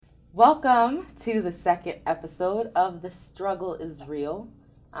Welcome to the second episode of The Struggle is Real.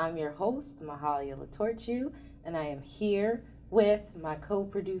 I'm your host, Mahalia Latorchu, and I am here with my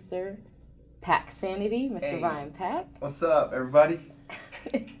co-producer, Pack Sanity, Mr. Hey. Ryan Pack. What's up, everybody?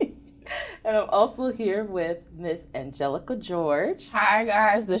 And I'm also here with Miss Angelica George. Hi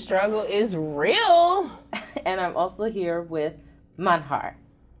guys, the struggle is real. And I'm also here with Manahar.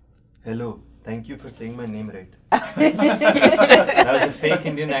 Hello, thank you for saying my name right. That was a fake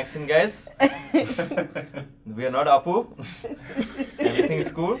Indian accent, guys. We are not Apu.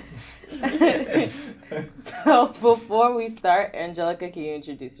 Everything's cool. So before we start, Angelica, can you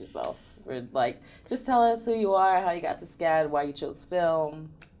introduce yourself? Just tell us who you are, how you got to SCAD, why you chose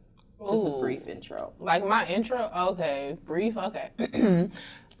film. Just a brief intro. Like my intro? Okay, brief, okay.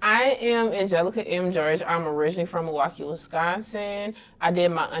 I am Angelica M. George. I'm originally from Milwaukee, Wisconsin. I did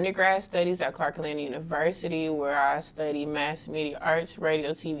my undergrad studies at Clark Atlanta University, where I studied mass media arts,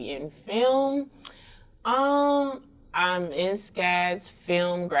 radio, TV, and film. I'm in SCAD's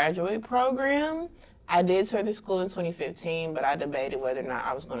film graduate program. I did start the school in 2015, but I debated whether or not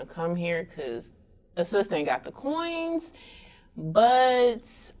I was going to come here because assistant got the coins. But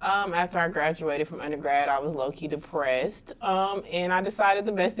after I graduated from undergrad, I was low-key depressed, and I decided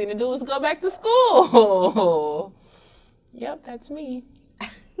the best thing to do was go back to school. Yep, that's me.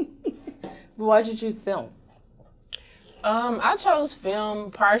 Why'd you choose film? I chose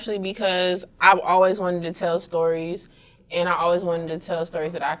film partially because I've always wanted to tell stories, and I always wanted to tell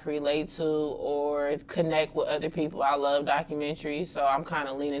stories that I could relate to or connect with other people. I love documentaries, so I'm kind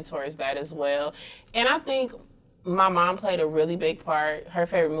of leaning towards that as well. And I think my mom played a really big part. Her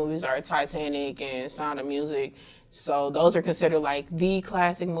favorite movies are Titanic and Sound of Music. So those are considered like the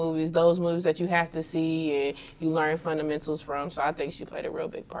classic movies, those movies that you have to see and you learn fundamentals from. So I think she played a real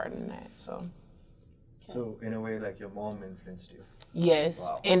big part in that. So in a way, like your mom influenced you. yes,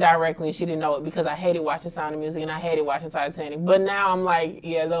 Wow. Indirectly, she didn't know it because I hated watching Sound of Music and I hated watching Titanic. But now I'm like,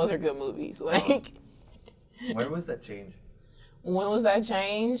 yeah, those are good movies. Like, When was that change? when was that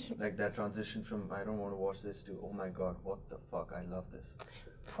change? Like that transition from I don't want to watch this to oh my god, what the fuck, I love this.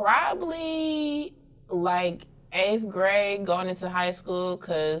 Probably like 8th grade going into high school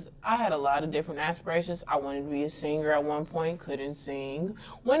because I had a lot of different aspirations. I wanted to be a singer at one point, couldn't sing.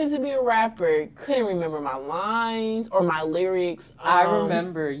 Wanted to be a rapper, couldn't remember my lines or my lyrics. I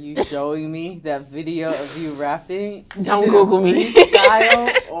remember you showing me that video of you rapping. Don't Google me.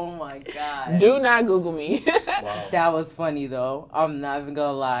 Freestyle. Oh my god. Do not Google me. Wow. That was funny though. I'm not even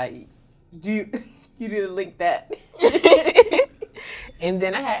gonna lie. You didn't link that. And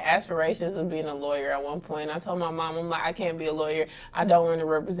then I had aspirations of being a lawyer at one point. I told my mom, I'm like, I can't be a lawyer. I don't want to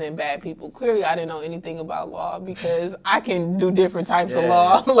represent bad people. Clearly, I didn't know anything about law because I can do different types of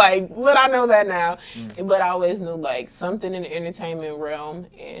law. But I know that now. But I always knew like something in the entertainment realm,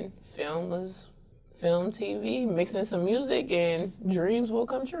 and film was film, TV, mixing some music, and dreams will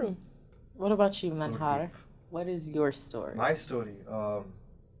come true. What about you, So Manahar? deep. What is your story? My story.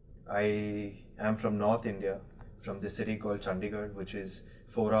 I am from North India, from the city called Chandigarh, which is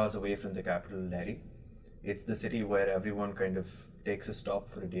 4 hours away from the capital, Delhi. It's the city where everyone kind of takes a stop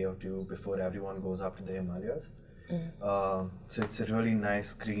for a day or two before everyone goes up to the Himalayas. So it's a really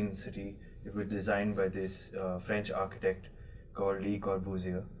nice, green city. It was designed by this French architect called Le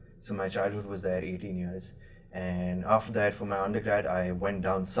Corbusier. So my childhood was there 18 years. And after that, for my undergrad, I went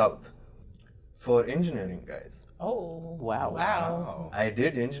down south for engineering, guys. Oh, Wow. Wow. I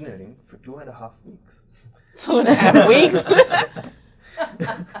did engineering for 2.5 weeks. 2.5 weeks.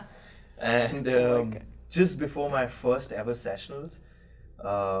 And just before my first ever sessionals,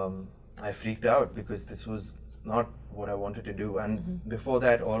 I freaked out because this was not what I wanted to do. And before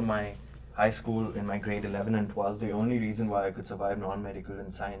that, all my high school in my grade 11 and 12, the only reason why I could survive non-medical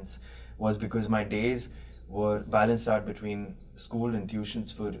and science was because my days were balanced out between school and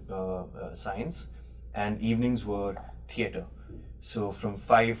tuitions for science, and evenings were theater. So from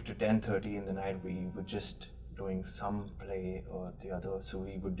 5 to 10:30 in the night, we were just doing some play or the other. So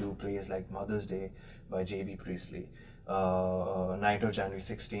we would do plays like Mother's Day by J.B. Priestley, Night of January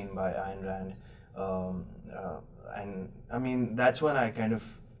 16 by Ayn Rand. And I mean, that's when I kind of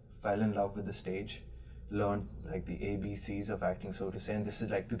fell in love with the stage, learned like the ABCs of acting, so to say. And this is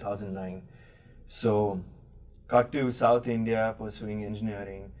like 2009. So cut to South India, pursuing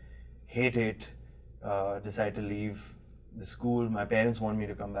engineering, hate it, decide to leave the school. My parents want me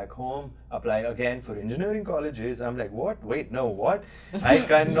to come back home, apply again for engineering colleges. I'm like, what? Wait, no, what? I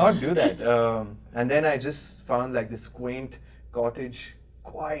cannot do that. And then I just found like this quaint cottage,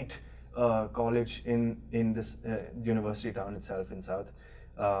 quiet college in this university town itself in South.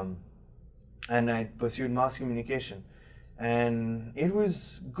 And I pursued mass communication. and it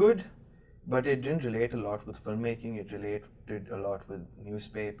was good, but it didn't relate a lot with filmmaking. It related a lot with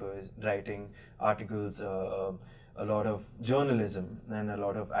newspapers, writing articles, a lot of journalism, and a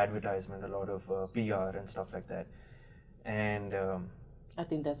lot of advertisement, a lot of PR and stuff like that. And I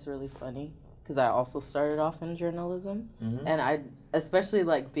think that's really funny because I also started off in journalism, and I, especially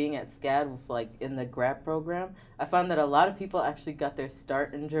like being at SCAD with like in the grad program, I found that a lot of people actually got their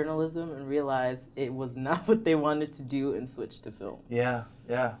start in journalism and realized it was not what they wanted to do and switched to film. yeah.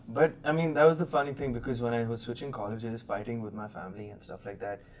 But I mean, that was the funny thing, because when I was switching colleges, fighting with my family and stuff like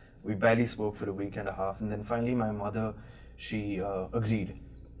that, we barely spoke for a week and a half, and then finally my mother, she agreed,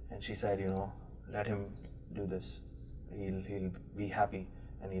 and she said, let him do this. He'll be happy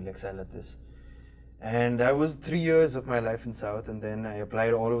and he'll excel at this. And that was 3 years of my life in South, and then I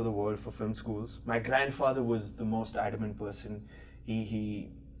applied all over the world for film schools. My grandfather was the most adamant person. He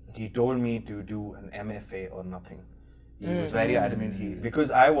told me to do an MFA or nothing. He was very adamant.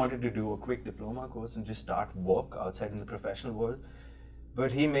 Because I wanted to do a quick diploma course and just start work outside in the professional world.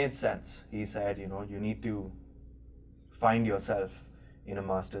 But he made sense. He said, you need to find yourself in a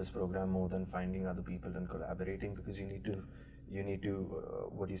master's program more than finding other people and collaborating, because you need to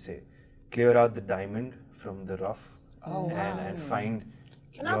clear out the diamond from the rough. And find.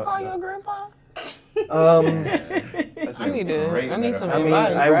 Can I call your grandpa? I need some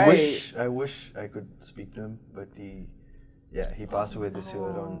advice. advice. I wish I could speak to him, but he passed away this year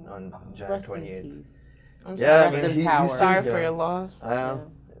on January 28th. I'm sorry for your loss.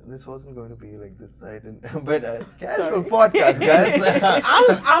 This wasn't going to be like this. I didn't. But casual podcast, guys.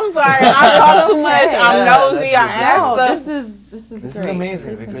 I'm sorry. I talk too much. I'm nosy. I asked stuff. This is This great. is amazing,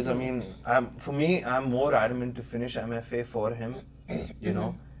 Listen because to I mean, for me, I'm more adamant to finish MFA for him.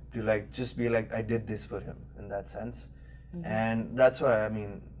 To like just be like, I did this for him in that sense, and that's why I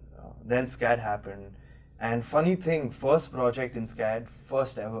mean, then SCAD happened, and funny thing, first project in SCAD,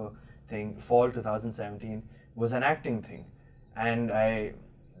 first ever thing, fall 2017, was an acting thing, and I.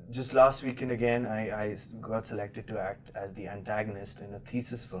 Just last weekend again, I got selected to act as the antagonist in a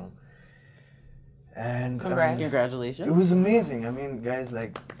thesis film. And Congratulations. It was amazing. I mean, guys,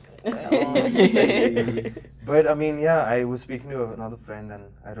 like... But I mean, I was speaking to another friend,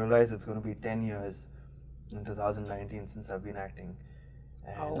 and I realized it's going to be 10 years in 2019 since I've been acting.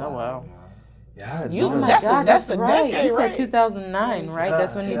 And oh, wow. Yeah, it's Oh my God, that's right. You said 2009, right?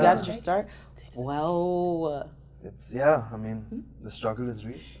 That's when you got your start? Wow. It's, I mean, the struggle is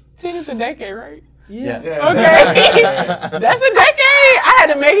real. 10 is a decade, right? Yeah. Okay. That's a decade. I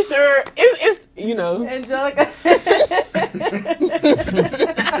had to make sure it's Angelica.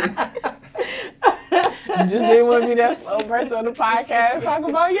 Just didn't want to be that slow person on the podcast talking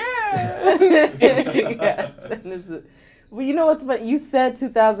about Well, you know what's funny? You said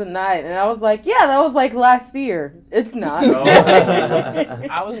 2009, and I was like, that was like last year. It's not.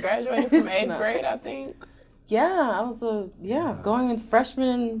 I was graduating from 8th grade, I think. Yeah, I was going in freshman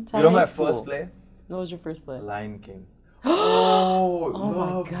in You know my school. first play? What was your first play? Lion King. Oh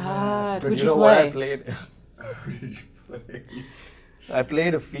my God! But Who'd you you know play? what I played? Who did you play? I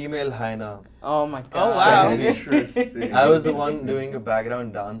played a female hyena. Oh my God! Oh wow! Interesting. I was the one doing a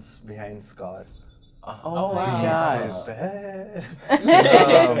background dance behind Scar. Oh my wow. gosh!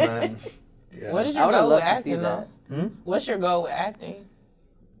 Oh man. Yeah. What is I your would goal love with to see acting, that. though? What's your goal with acting?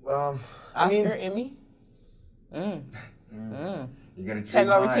 I mean, Oscar, Emmy? You gotta Take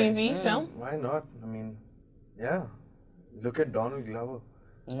over TV, film? why not? I mean, look at Donald Glover.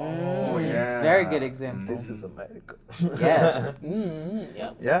 Oh yeah. Very good example. This is America. Yes.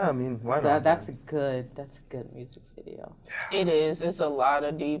 Yep. Yeah, I mean, why not? That's a good music video. It is. It's a lot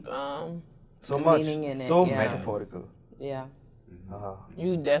of deep. So much, meaning in it, so yeah. metaphorical. Yeah.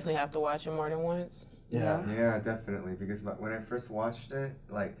 You definitely have to watch it more than once. Yeah. Yeah, definitely. Because when I first watched it,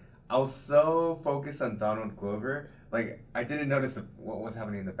 like I was so focused on Donald Glover, like I didn't notice what was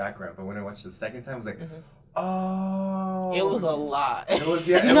happening in the background. But when I watched the second time, I was like, oh. It was a lot. It was,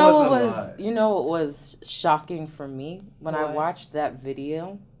 You know what was shocking for me when I What? watched that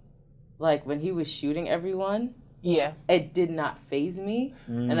video, like when he was shooting everyone. Yeah. It did not faze me,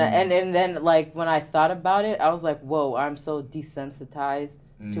 and then like when I thought about it, I was like, whoa, I'm so desensitized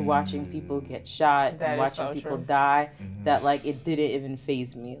to watching people get shot That and is watching so people true. die that like it didn't even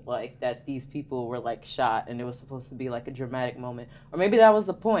faze me, like that these people were like shot and it was supposed to be like a dramatic moment, or maybe that was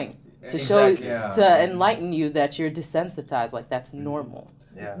the point to show to enlighten you that you're desensitized, like that's normal.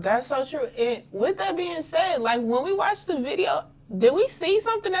 Yeah. That's so true. And with that being said, like when we watched the video, did we see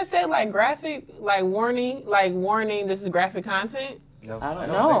something that said like graphic, like warning, this is graphic content? Nope. I don't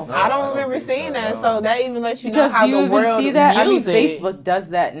know. think so. I don't think remember so, seeing that, no. so that even lets you Because know how do you the even world see that? I mean, views it. Facebook does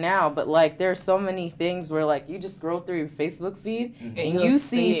that now, but like there's so many things where like you just scroll through your Facebook feed and you'll you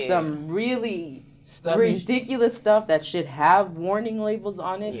see see it. some really Stuff ridiculous stuff that should have warning labels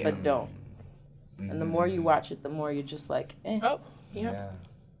on it, Yeah. but don't. And the more you watch it, the more you're just like, eh. Oh, Yeah.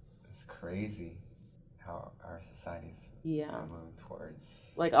 It's crazy how our society's Yeah. moving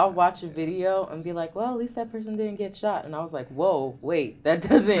towards. Like I'll watch a video and be like, well, at least that person didn't get shot, and I was like, whoa, wait, that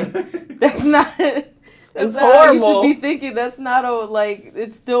doesn't. That's not. That's not how you should horrible. be thinking. That's not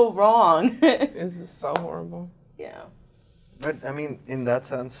it's still wrong. it's just so horrible. Yeah. But I mean, in that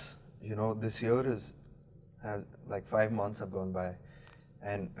sense, this year has like 5 months have gone by,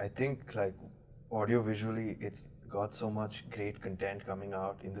 and I think like audio visually, it's got so much great content coming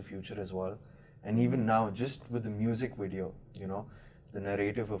out in the future as well. And even now, just with the music video, the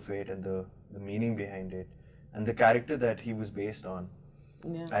narrative of it and the meaning behind it, and the character that he was based on.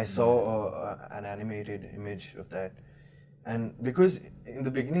 Yeah. I saw an animated image of that, and because in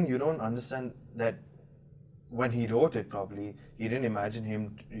the beginning you don't understand that when he wrote it, probably he didn't imagine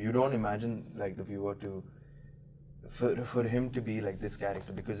him. You don't imagine like the viewer to for him to be like this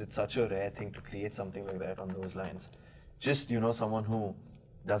character, because it's such a rare thing to create something like that on those lines. Just someone who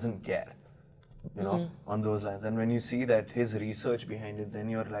doesn't care, on those lines. And when you see that his research behind it, then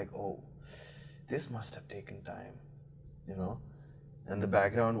you're like, oh, this must have taken time, And the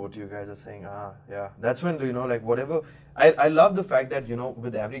background, what you guys are saying, yeah, that's when like whatever. I love the fact that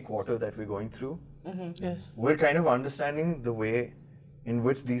with every quarter that we're going through, Yes. we're kind of understanding the way in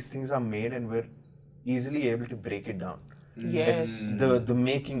which these things are made, and we're easily able to break it down. Yes. The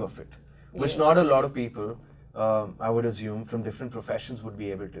making of it, which not a lot of people, I would assume, from different professions would be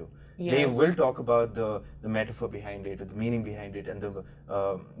able to. They Yes. will talk about the metaphor behind it, the meaning behind it, and the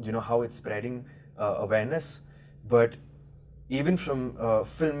how it's spreading awareness. But even from a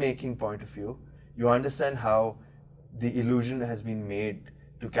filmmaking point of view, you understand how the illusion has been made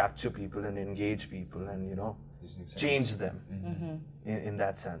to capture people and engage people and change them in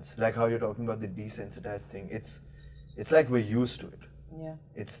that sense. Like how you're talking about the desensitized thing. It's like we're used to it. Yeah.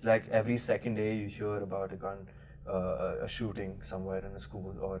 It's like every second day you hear about a gun, a shooting somewhere in a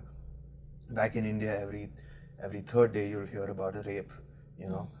school, or back in India every third day you'll hear about a rape,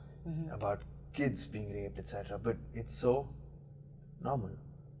 about kids being raped, etc. But it's so normal.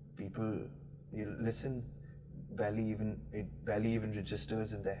 People, you listen, it barely even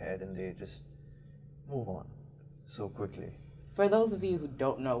registers in their head, and they just move on so quickly. For those of you who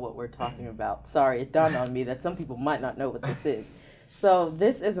don't know what we're talking about, sorry, it dawned on me that some people might not know what this is. So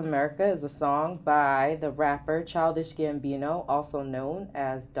This Is America is a song by the rapper Childish Gambino, also known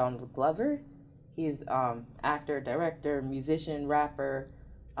as Donald Glover. He's actor, director, musician, rapper.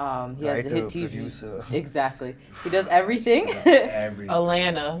 He has a hit TV. Producer. Exactly. He does everything. Everything.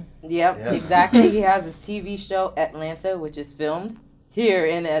 Atlanta. Yep, Yeah. exactly. He has his TV show Atlanta, which is filmed here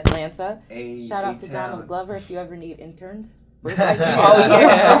in Atlanta. Shout out to Donald Glover if you ever need interns. We're right here. Oh,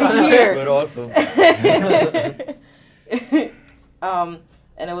 yeah. Here. We're all from.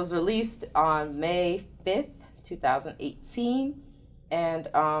 And it was released on May 5th, 2018. And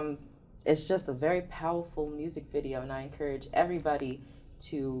it's just a very powerful music video, and I encourage everybody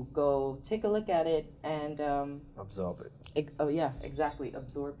to go take a look at it and Absorb it. oh yeah, exactly,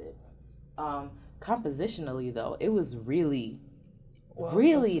 absorb it. Compositionally though, it was really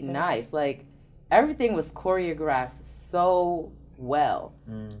nice. Like everything was choreographed so well.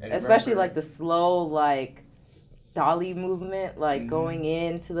 Especially like the slow like dolly movement, like going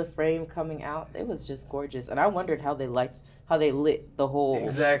into the frame, coming out. It was just gorgeous. And I wondered how they lit the whole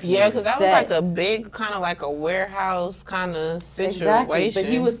Exactly. Yeah, because that was set. like a big kind of like a warehouse kind of situation. Exactly, but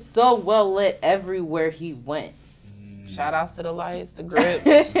he was so well lit everywhere he went. Shout outs to the lights, the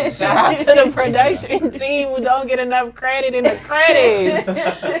grips. Shout out to the production team who don't get enough credit in the credits.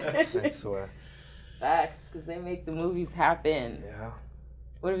 I swear. Facts, because they make the movies happen. Yeah.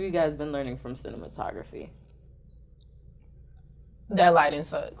 What have you guys been learning from cinematography? That lighting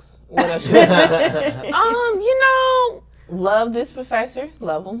sucks. What else you love this professor.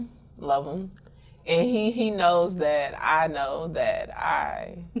 Love him. And he knows that I know that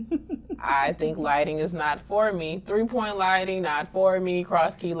I think lighting is not for me. 3-point lighting, not for me.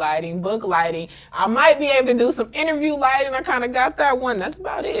 Cross key lighting, book lighting. I might be able to do some interview lighting. I kind of got that one. That's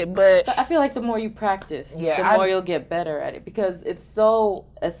about it. But I feel like the more you practice, the more you'll get better at it, because it's so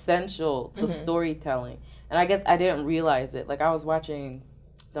essential to storytelling. And I guess I didn't realize it. Like I was watching,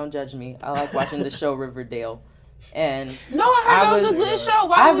 don't judge me, I like watching the show Riverdale. And no, I heard that was a good show.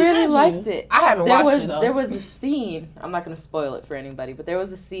 Why I would you really judge liked you? it. I haven't watched it though. There was a scene, I'm not going to spoil it for anybody, but there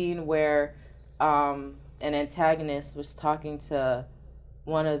was a scene where an antagonist was talking to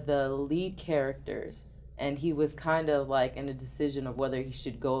one of the lead characters, and he was kind of like in a decision of whether he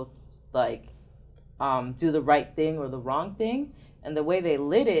should go like do the right thing or the wrong thing. And the way they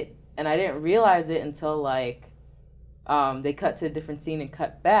lit it, and I didn't realize it until like they cut to a different scene and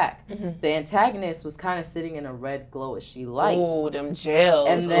cut back. The antagonist was kind of sitting in a red glowishy light. Oh, them gels.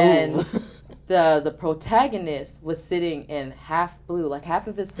 And then the protagonist was sitting in half blue, like half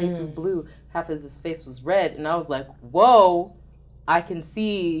of his face was blue, half of his face was red. And I was like, whoa, I can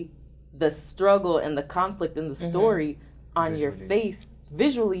see the struggle and the conflict in the story on your face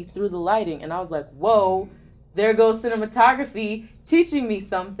visually through the lighting. And I was like, whoa, there goes cinematography teaching me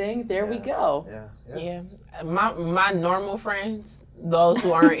something. There we go. Yeah. My normal friends, those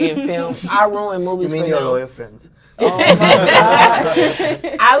who aren't in film, I ruin movies for them. You mean your lawyer friends? Oh my God.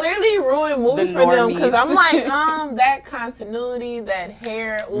 I literally ruin movies for them because I'm like, that continuity, that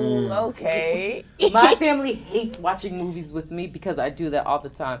hair, okay. My family hates watching movies with me because I do that all the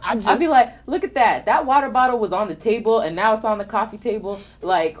time. I'd be like, look at that. That water bottle was on the table and now it's on the coffee table.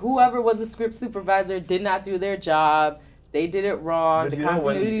 Like, whoever was a script supervisor did not do their job. They did it wrong. But the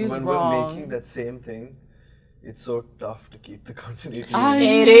continuity was when wrong. We're making that same thing, it's so tough to keep the continuity.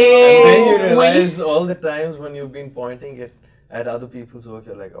 It is. And then you realize all the times when you've been pointing it at other people's work,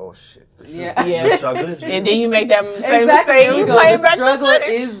 you're like, oh shit. The struggle is real. And then you make that same Exactly. mistake. You play back the struggle footage.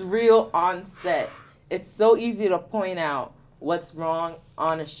 is real on set. It's so easy to point out what's wrong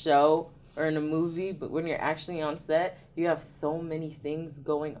on a show or in a movie, but when you're actually on set, you have so many things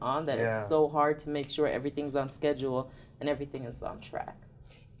going on that it's so hard to make sure everything's on schedule and everything is on track.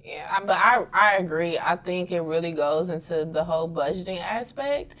 Yeah, but I agree. I think it really goes into the whole budgeting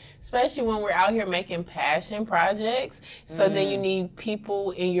aspect, especially when we're out here making passion projects. So then you need people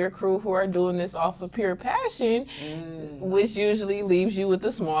in your crew who are doing this off of pure passion, which usually leaves you with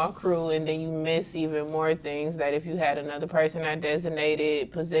a small crew, and then you miss even more things that if you had another person at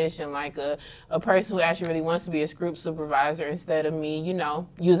designated position, like a person who actually really wants to be a script supervisor instead of me,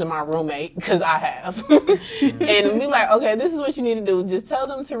 using my roommate, because I have. And be like, okay, this is what you need to do. Just tell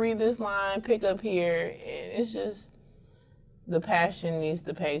them to read this line, pick up here, and it's just the passion needs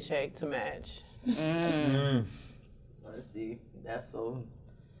the paycheck to match. Mercy, that's so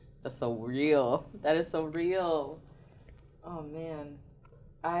real. That is so real. Oh man,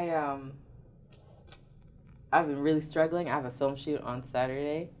 I've been really struggling. I have a film shoot on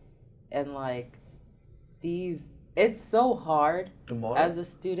Saturday, and like it's so hard Tomorrow? as a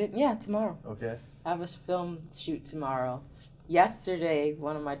student. Yeah, tomorrow. Okay. I have a film shoot tomorrow. Yesterday,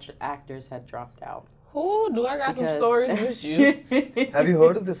 one of my actors had dropped out. Oh, do I got some stories with you? Have you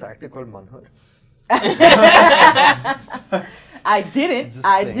heard of this actor called Manahar? I didn't.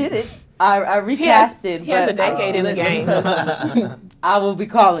 I recasted. He has a decade in the game. I will be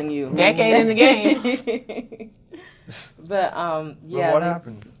calling you. Decade in the game. But Well, what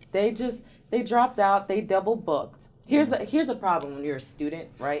happened? They dropped out. They double booked. Here's a problem when you're a student,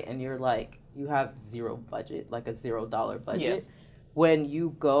 right? And you're like, you have zero budget, like a $0 budget. Yeah. When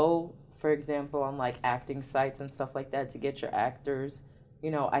you go, for example, on like acting sites and stuff like that to get your actors,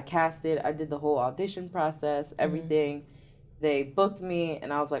 I casted, I did the whole audition process, everything. They booked me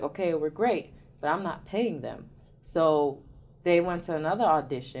and I was like, okay, we're great, but I'm not paying them. So they went to another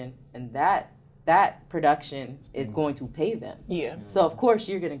audition and that production is going to pay them. Yeah. So of course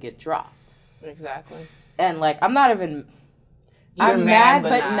you're going to get dropped. Exactly. And like, I'm not even... You're I'm mad,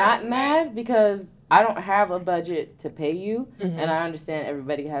 but not not mad because I don't have a budget to pay you, and I understand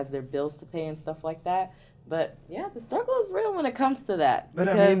everybody has their bills to pay and stuff like that. But yeah, the struggle is real when it comes to that. But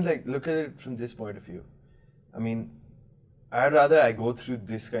I mean, like, look at it from this point of view. I mean, I'd rather I go through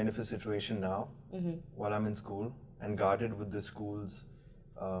this kind of a situation now while I'm in school and guarded with the school's,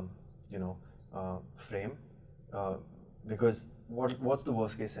 frame, because what's the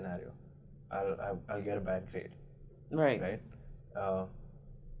worst case scenario? I'll get a bad grade. Right.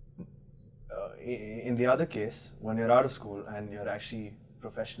 In the other case, when you're out of school and you're actually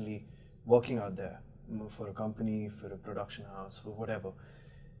professionally working out there for a company, for a production house, for whatever,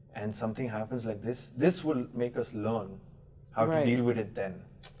 and something happens like this will make us learn how to deal with it then,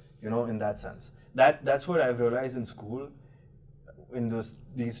 in that sense. That's what I've realized in school, in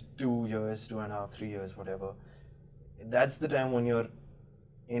these 2 years, 2.5, 3 years, whatever. That's the time when you're,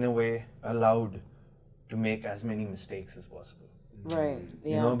 in a way, allowed to make as many mistakes as possible. Right.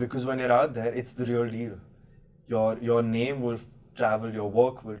 Yeah. Because when you're out there, it's the real deal. Your name will travel, your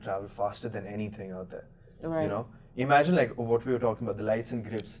work will travel faster than anything out there. Right. Imagine like what we were talking about, the lights and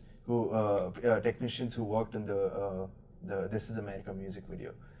grips, who technicians who worked in the This Is America music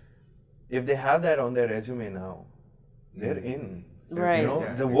video. If they have that on their resume now, they're in. Right.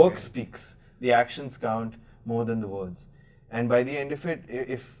 The work speaks. the actions count more than the words. And by the end of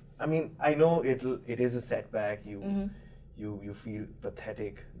it, I know it is a setback. You feel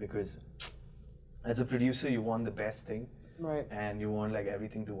pathetic because as a producer you want the best thing, right? And you want like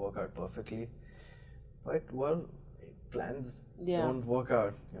everything to work out perfectly. But well, plans don't work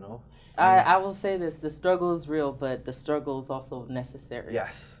out, you know. I will say this: the struggle is real, but the struggle is also necessary.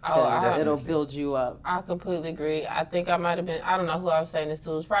 Yes. It'll build you up. I completely agree. I think I might have been, I don't know who I was saying this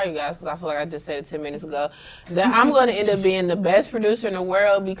to. It was probably you guys, because I feel like I just said it 10 minutes ago, that I'm going to end up being the best producer in the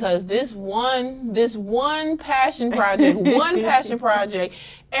world because this one passion project,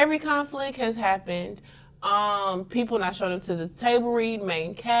 every conflict has happened. People not showing up to the table read,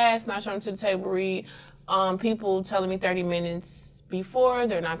 main cast not showing up to the table read, people telling me 30 minutes before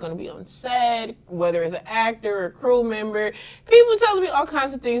they're not going to be on set, whether it's an actor or a crew member. People telling me all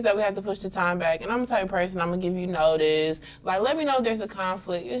kinds of things that we have to push the time back. And I'm the type of person, I'm going to give you notice. Like, let me know if there's a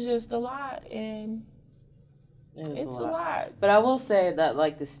conflict. It's just a lot, and it's a lot. But I will say that,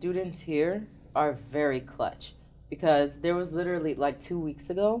 like, the students here are very clutch because there was literally, like, 2 weeks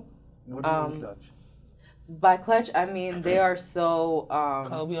ago. What do you mean clutch? By clutch, I mean they are so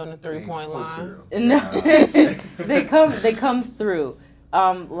Kobe on the 3-point line. No, they come through.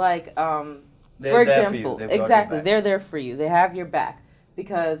 For example, exactly, they're there for you. They have your back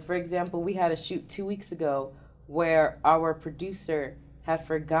because, for example, we had a shoot 2 weeks ago where our producer had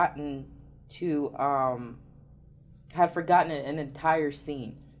forgotten an entire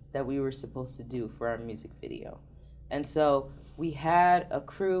scene that we were supposed to do for our music video, and so we had a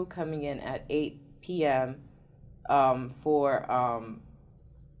crew coming in at 8 p.m. For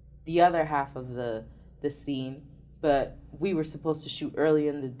the other half of the scene, but we were supposed to shoot early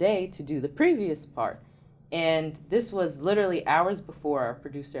in the day to do the previous part. And this was literally hours before our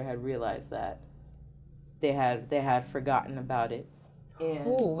producer had realized that they had forgotten about it. And,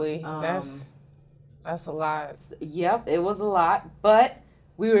 holy, that's a lot. Yep, it was a lot, but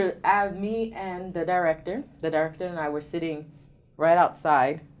we were, me and the director and I were sitting right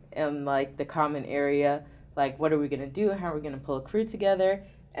outside in like the common area, like what are we gonna do? How are we gonna pull a crew together?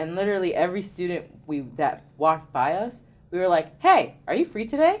 And literally every student that walked by us, we were like, hey, are you free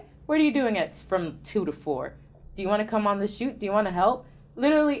today? What are you doing from 2 to 4? Do you want to come on the shoot? Do you want to help?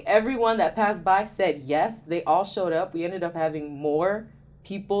 Literally everyone that passed by said yes. They all showed up. We ended up having more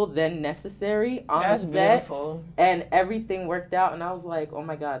people than necessary on the set. Beautiful. And everything worked out. And I was like, oh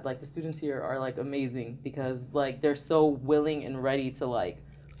my God, like the students here are like amazing because like they're so willing and ready to like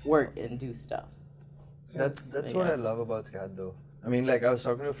work and do stuff. That's what I love about SCAD though. I mean, like I was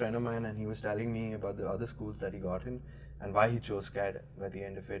talking to a friend of mine and he was telling me about the other schools that he got in and why he chose SCAD at the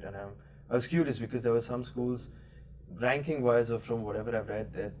end of it. And I was curious because there were some schools, ranking wise or from whatever I've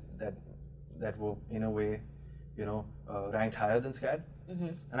read, that were in a way, ranked higher than SCAD. Mm-hmm.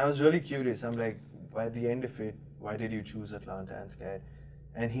 And I was really curious. I'm like, by the end of it, why did you choose Atlanta and SCAD?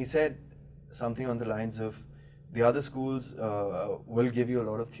 And he said something on the lines of, the other schools will give you a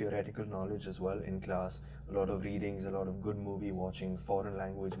lot of theoretical knowledge as well in class, a lot of readings, a lot of good movie watching, foreign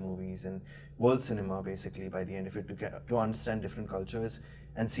language movies, and world cinema basically by the end of it to understand different cultures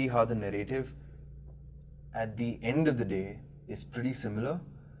and see how the narrative at the end of the day is pretty similar.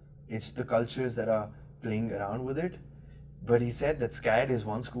 It's the cultures that are playing around with it. But he said that SCAD is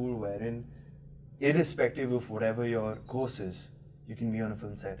one school wherein, irrespective of whatever your course is, you can be on a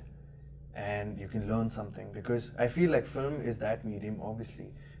film set. And you can learn something, because I feel like film is that medium, obviously,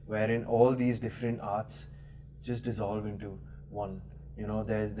 wherein all these different arts just dissolve into one.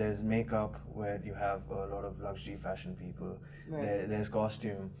 There's makeup where you have a lot of luxury fashion people. Right. There's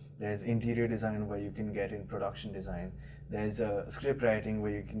costume. There's interior design where you can get in production design. There's script writing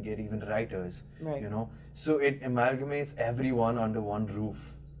where you can get even writers. Right. So it amalgamates everyone under one roof,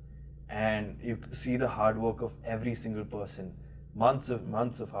 and you see the hard work of every single person. Months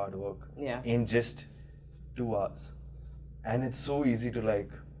of hard work in just 2 hours, and it's so easy to like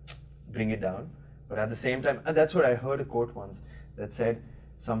bring it down, but at the same time, and that's what I heard a quote once that said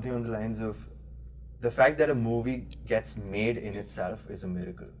something on the lines of, the fact that a movie gets made in itself is a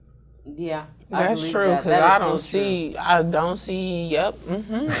miracle. Yeah, that's true, because I don't see. Yep.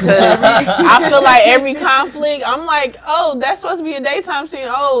 Because I feel like every conflict, I'm like, oh, that's supposed to be a daytime scene.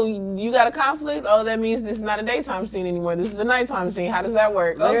 Oh, you got a conflict? Oh, that means this is not a daytime scene anymore. This is a nighttime scene. How does that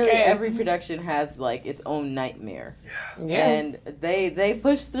work? Literally, okay. Every production has like its own nightmare. Yeah. And they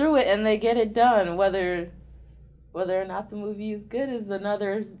push through it and they get it done, whether Whether or not the movie is good is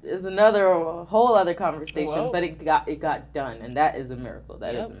another whole other conversation. Well, but it got done, and that is a miracle.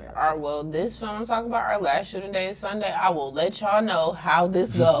 That is a miracle. Well, this film I'm talking about, our last shooting day is Sunday. I will let y'all know how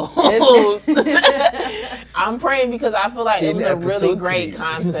this goes. I'm praying because I feel like it was a really great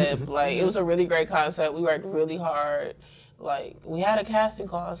concept. Like, it was a really great concept. We worked really hard. Like, we had a casting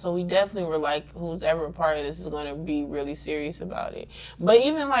call, so we definitely were like, who's ever a part of this is going to be really serious about it. But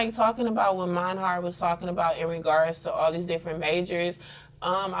even, like, talking about what Manahar was talking about in regards to all these different majors,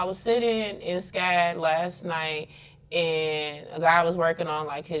 I was sitting in SCAD last night, and a guy was working on,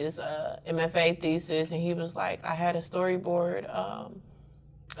 like, his MFA thesis, and he was like, I had a storyboard,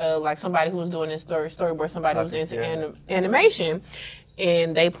 like, somebody who was doing this storyboard, somebody who was into animation.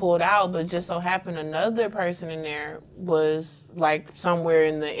 And they pulled out, but just so happened another person in there was like somewhere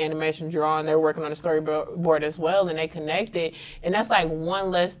in the animation drawing. They were working on the storyboard as well, and they connected. And that's like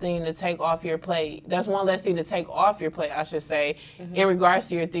one less thing to take off your plate. That's one less thing to take off your plate, I should say, in regards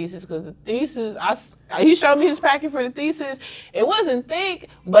to your thesis. Because the thesis, he showed me his packet for the thesis. It wasn't thick,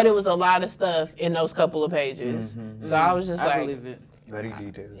 but it was a lot of stuff in those couple of pages. So I was just I believe it. Very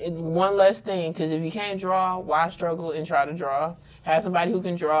detailed. One less thing, because if you can't draw, why struggle and try to draw? Have somebody who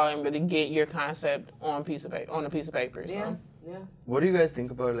can draw and really get your concept on a piece of paper. Yeah. What do you guys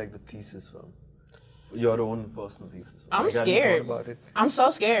think about like the thesis film? Your own personal thesis film? I'm scared. About it? I'm so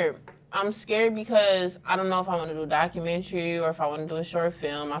scared. I'm scared because I don't know if I want to do a documentary or if I want to do a short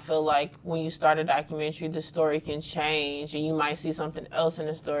film. I feel like when you start a documentary, the story can change and you might see something else in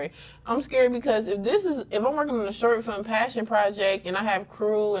the story. I'm scared because if I'm working on a short film passion project and I have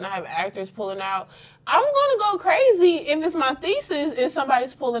crew and I have actors pulling out, I'm going to go crazy if it's my thesis and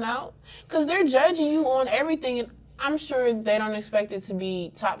somebody's pulling out because they're judging you on everything. And I'm sure they don't expect it to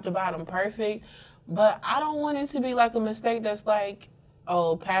be top to bottom perfect, but I don't want it to be like a mistake that's like,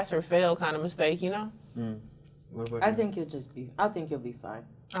 oh, pass or fail kind of mistake, you know? What about I you? think you'll be fine.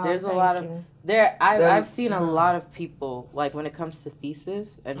 Oh, There's a lot of I've seen a lot of people, like when it comes to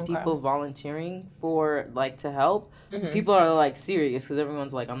thesis and people volunteering for like to help, people are like serious because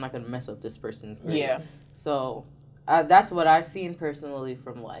everyone's like, I'm not gonna mess up this person's grade. Yeah. So that's what I've seen personally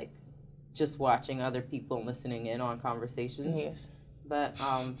from like just watching other people and listening in on conversations. Yes. But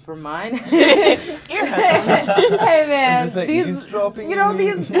for mine, Hey man, Just like these eavesdropping. you know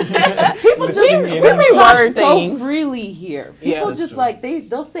these people just we talk reword so things. freely here. Yeah, People that's just true. like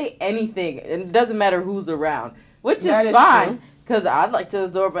they'll say anything, and it doesn't matter who's around, which That is is fine true. because I'd like to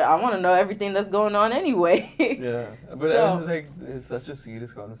absorb it. I want to know everything that's going on anyway. Yeah, but So- I was like, it's such a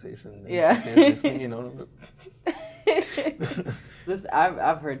serious conversation. Yeah. Listening, you know.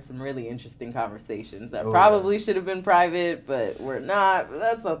 I've heard some really interesting conversations that probably should have been private, but we're not. But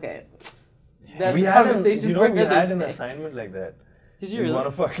that's okay. That's we a had conversation we for had another an day. assignment like that. Did you in really? one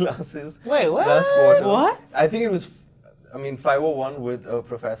of our classes. Wait, what? Last quarter. What? I think it was, 501 with a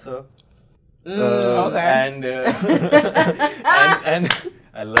professor. Okay. And, and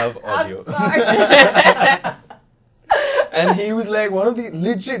I love audio. And he was like, one of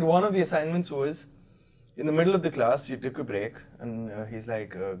the assignments was, in the middle of the class, you took a break, and he's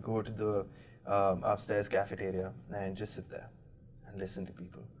like, go to the upstairs cafeteria and just sit there and listen to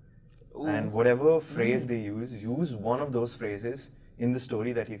people. Ooh. And whatever phrase they use one of those phrases in the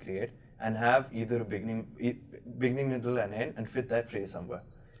story that you create, and have either a beginning, middle, and end, and fit that phrase somewhere,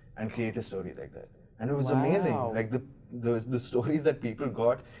 and create a story like that. And it was amazing. Like the stories that people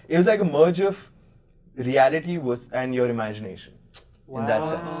got, it was like a merge of reality and your imagination. In that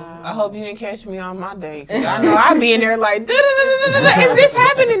sense. I hope you didn't catch me on my day, 'cause I know I'd be in there like, da-da-da-da-da-da, and this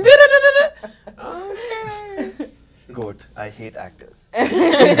happened, and da-da-da-da-da. Okay. Goat, I hate actors.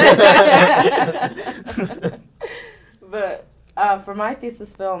 But for my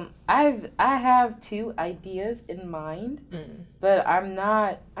thesis film, I have two ideas in mind, but I'm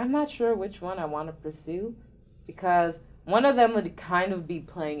not sure which one I want to pursue, because one of them would kind of be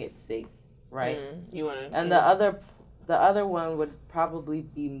playing it safe, right? You want to? And the other one would probably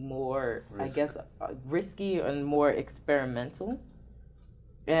be more, I guess, risky and more experimental.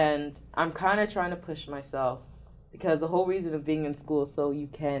 And I'm kind of trying to push myself, because the whole reason of being in school is so you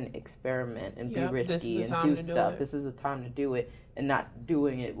can experiment and be risky and do stuff. This is the time to do it, and not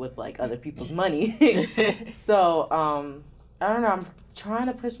doing it with like other people's money. So I don't know. I'm trying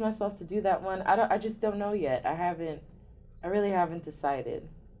to push myself to do that one. I just don't know yet. I really haven't decided.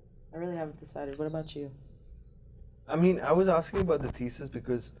 What about you? I mean, I was asking about the thesis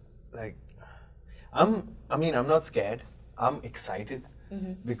because, like, I'm not scared. I'm excited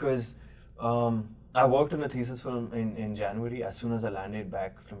because I worked on a thesis film in January as soon as I landed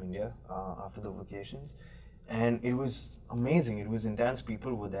back from India after the vacations, and it was amazing. It was intense.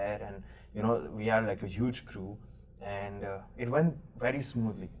 People were there, and we had like a huge crew, and it went very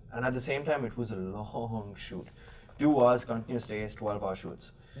smoothly. And at the same time, it was a long shoot, 2 hours continuous days, 12-hour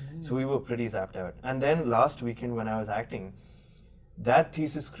shoots. So we were pretty zapped out. And then last weekend when I was acting, that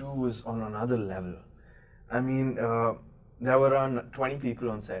thesis crew was on another level. I mean, there were around 20 people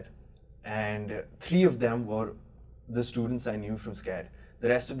on set, and 3 of them were the students I knew from SCAD. The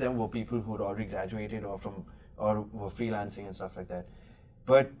rest of them were people who had already graduated or were freelancing and stuff like that.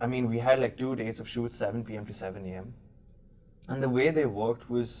 But I mean, we had like 2 days of shoots, 7 p.m. to 7 a.m. And the way they worked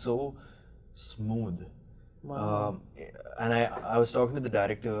was so smooth. Wow. And I was talking to the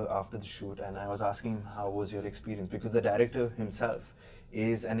director after the shoot, and I was asking him, how was your experience? Because the director himself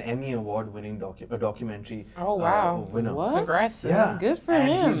is an Emmy award-winning documentary winner. What? Congrats. Yeah, Good for and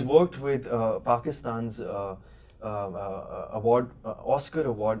him. he's worked with Pakistan's Oscar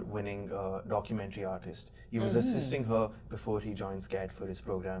award-winning documentary artist. He was assisting her before he joined SCAD for his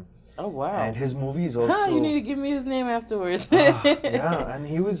program. Oh, wow. And his movies also. You need to give me his name afterwards. Yeah, and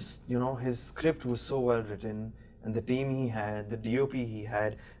he was, his script was so well written, and the team he had, the DOP he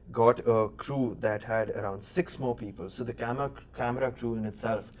had, got a crew that had around 6 more people. So the camera crew in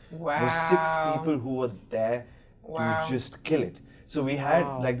itself was 6 people who were there to just kill it. So we had,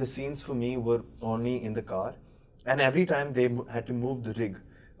 like, the scenes for me were only in the car, and every time they had to move the rig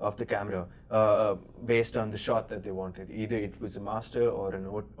of the camera based on the shot that they wanted. Either it was a master or an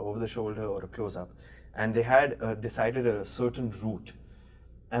over the shoulder or a close-up. And they had decided a certain route.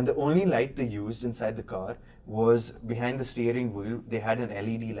 And the only light they used inside the car was behind the steering wheel. They had an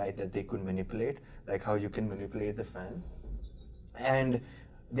LED light that they could manipulate, like how you can manipulate the fan. And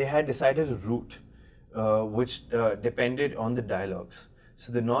they had decided a route which depended on the dialogues.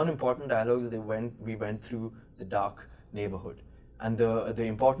 So the non-important dialogues, we went through the dark neighborhood. And the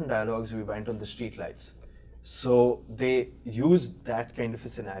important dialogues, we went on the street lights. So they used that kind of a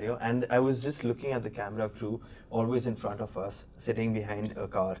scenario, and I was just looking at the camera crew always in front of us, sitting behind a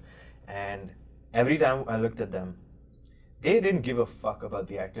car, and every time I looked at them, they didn't give a fuck about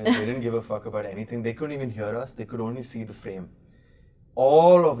the actors, they didn't give a fuck about anything, they couldn't even hear us, they could only see the frame.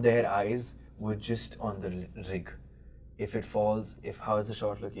 All of their eyes were just on the rig. If it falls, how is the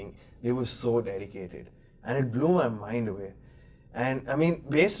shot looking, they were so dedicated, and it blew my mind away. And I mean,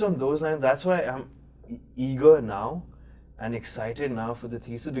 based on those lines, that's why I'm eager now and excited now for the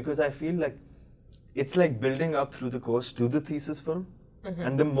thesis, because I feel like it's like building up through the course to the thesis film.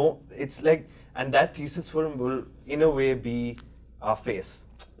 And the more it's like, and that thesis film will in a way be our face,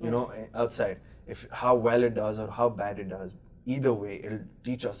 outside. If how well it does or how bad it does, either way, it'll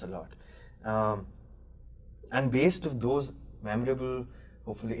teach us a lot. And based of those memorable,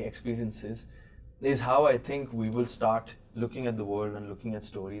 hopefully, experiences, is how I think we will start looking at the world and looking at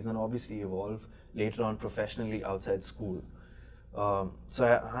stories, and obviously evolve later on professionally outside school.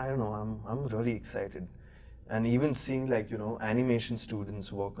 So I don't know, I'm really excited. And even seeing animation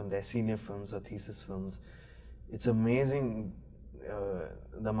students work on their senior films or thesis films, it's amazing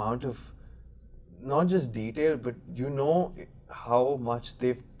the amount of not just detail, but how much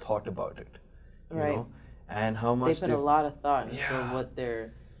they've thought about it, Right. And how much they put a lot of thought into Yeah. what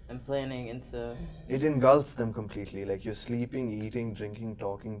they're planning into. It engulfs them completely. Like you're sleeping, eating, drinking,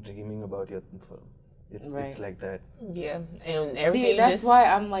 talking, dreaming about your film. It's like that. Yeah, and everything. See, that's why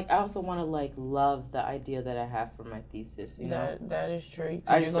I'm like, I also want to love the idea that I have for my thesis. That is true.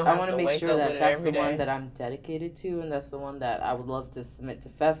 I want to make sure that that's the one that I'm dedicated to, and that's the one that I would love to submit to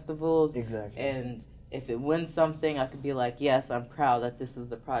festivals. Exactly. And if it wins something, I could be like, yes, I'm proud that this is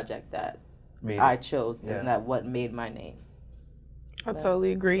the project that Made I it. chose, Yeah. and that what made my name. I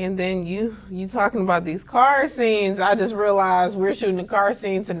totally agree. And then you talking about these car scenes. I just realized we're shooting a car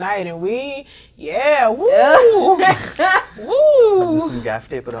scene tonight, and woo, woo. Just some gaff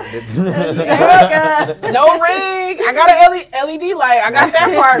tape around it. No rig. I got an LED light. I got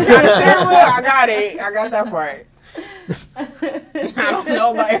that part. Got a steering wheel. I got it. I got that part. I don't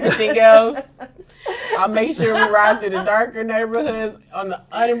know about everything else. I'll make sure we ride through the darker neighborhoods on the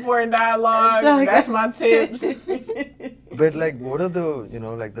unimportant dialogue. That's my tips. But what are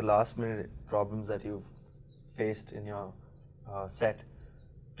the the last minute problems that you've faced in your set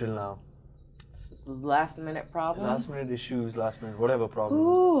till now? Last minute problems? Last minute issues, last minute whatever problems.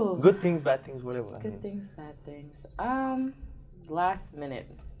 Ooh. Good things, bad things, whatever. Good things, bad things. Last minute.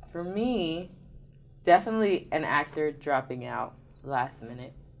 For me, definitely an actor dropping out last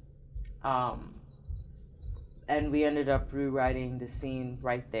minute. And we ended up rewriting the scene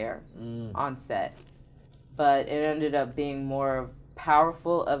right there on set. But it ended up being more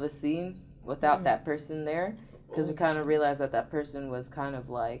powerful of a scene without that person there, because we kind of realized that person was kind of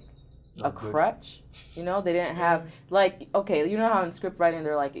like a crutch. You know, they didn't have, like, okay, you know how in script writing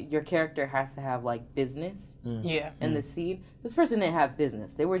they're like, your character has to have, like, business in the scene? This person didn't have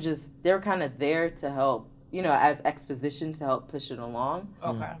business. They were kind of there to help, you know, as exposition to help push it along.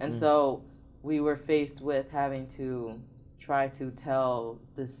 Okay. And so we were faced with having to try to tell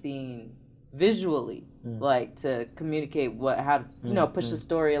the scene visually, like to communicate push the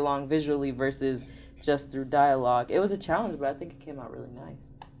story along visually versus just through dialogue. It was a challenge, but I think it came out really nice.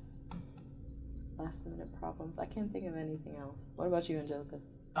 Last minute problems. I can't think of anything else. What about you, Angelica?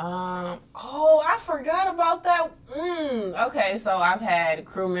 I forgot about that. Okay, so I've had a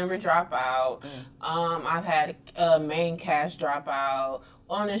crew member drop out. I've had a main cast drop out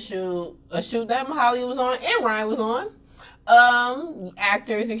on a shoot that Mahalia was on and Ryan was on.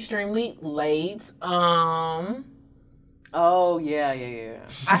 Actors extremely late. Oh yeah.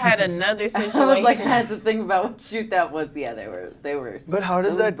 I had another situation. I was like, I had to think about what shoot that was. Yeah, they were. But how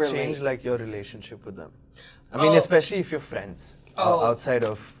does that change like your relationship with them? I mean, especially if you're friends outside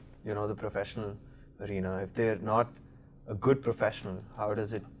of, you know, the professional arena. If they're not a good professional, how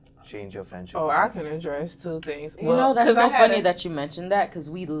does it change your friendship? I can address two things. You know, that's so funny that you mentioned that, because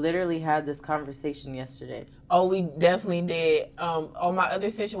we literally had this conversation yesterday. Oh, we definitely did. My other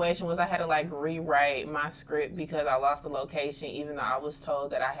situation was I had to like rewrite my script because I lost the location, even though I was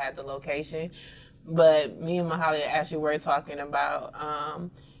told that I had the location. But me and Mahalia actually were talking about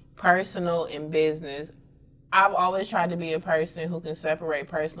personal and business. I've always tried to be a person who can separate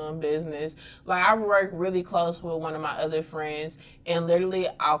personal and business. Like, I work really close with one of my other friends, and literally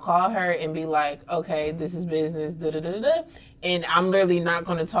I'll call her and be like, okay, this is business, da-da-da-da-da. And I'm literally not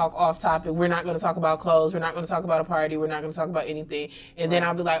going to talk off topic. We're not going to talk about clothes. We're not going to talk about a party. We're not going to talk about anything. And then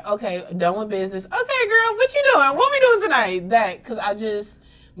I'll be like, okay, done with business. Okay, girl, what you doing? What we doing tonight?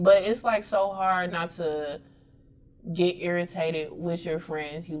 But it's like so hard not to get irritated with your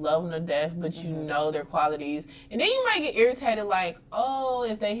friends. You love them to death, but you know their qualities. And then you might get irritated like,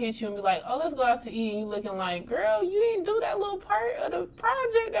 if they hit you and be like, let's go out to eat, and you looking like, girl, you didn't do that little part of the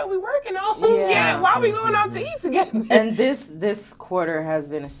project that we working on. Yeah, why we going out to eat together? And this quarter has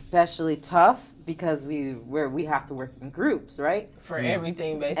been especially tough because we have to work in groups, right? For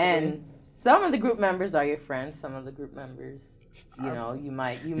everything, basically. And some of the group members are your friends, some of the group members, you know, you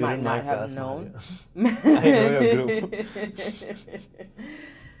might not have known. I know your group.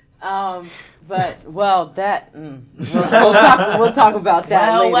 But we'll talk about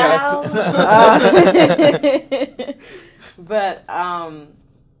that later. But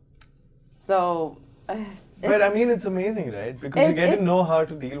so. But I mean, it's amazing, right? Because you get to know how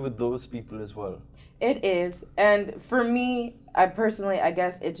to deal with those people as well. It is, and for me, I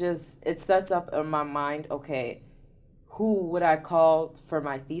guess it sets up in my mind, okay, who would I call for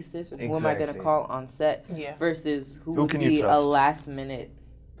my thesis, and who am I going to call on set, versus who would be a last minute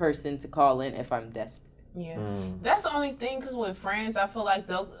person to call in if I'm desperate. Yeah, that's the only thing, because with friends, I feel like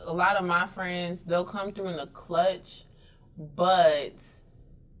a lot of my friends, they'll come through in the clutch, but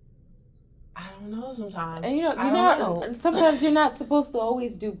I don't know sometimes. And sometimes you're not supposed to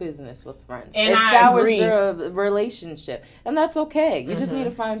always do business with friends. And it sours the relationship, and that's okay. You just need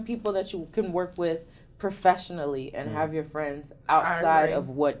to find people that you can work with professionally and have your friends outside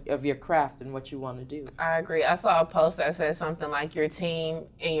of your craft and what you want to do. I agree. I saw a post that said something like your team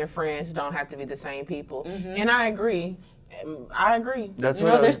and your friends don't have to be the same people. And I agree. That's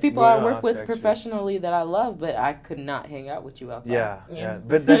there's people I work with professionally that I love, but I could not hang out with you outside. Yeah.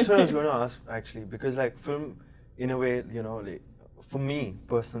 But that's what I was going to ask, actually, because like film, in a way, you know, like, for me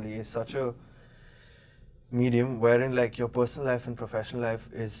personally, is such a medium wherein like your personal life and professional life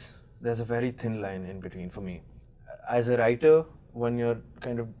there's a very thin line in between for me. As a writer, when you're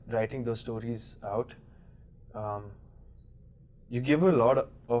kind of writing those stories out, you give a lot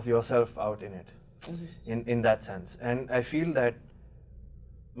of yourself out in it, in that sense. And I feel that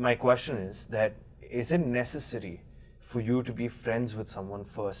my question is it necessary for you to be friends with someone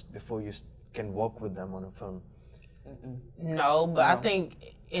first before you can work with them on a film? No, but I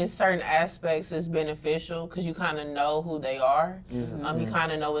think in certain aspects it's beneficial because you kind of know who they are. You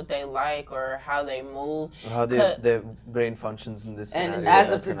kind of know what they like or how they move. Or how their brain functions in this scenario. And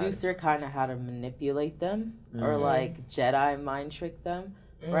as a producer, kind of how to manipulate them or like Jedi mind trick them,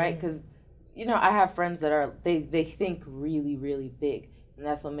 right? Because, you know, I have friends that they think really, really big, and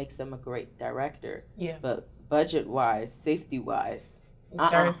that's what makes them a great director. Yeah. But budget-wise, safety-wise,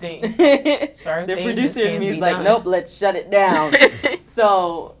 certain things. The producer in me is like, nope, let's shut it down.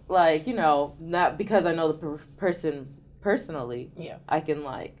 So, like, you know, not because I know the person personally, I can,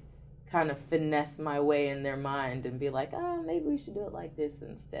 like, kind of finesse my way in their mind and be like, oh, maybe we should do it like this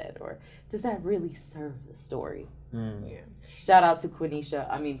instead? Or does that really serve the story? Yeah. Shout out to Quinn,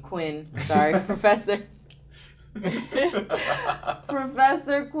 sorry, Professor.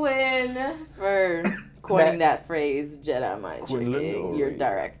 Professor Quinn for coining that phrase, Jedi mind tricking your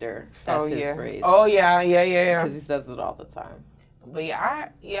director. That's his phrase. Oh, yeah. Because he says it all the time. But I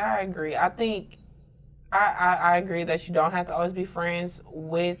agree. I think I agree that you don't have to always be friends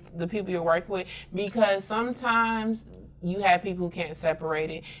with the people you're working with, because sometimes you have people who can't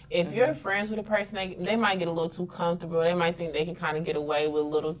separate it. If you're friends with a person, they might get a little too comfortable. They might think they can kind of get away with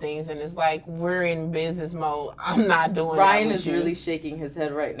little things, and it's like, we're in business mode. I'm not doing Ryan that is really shaking his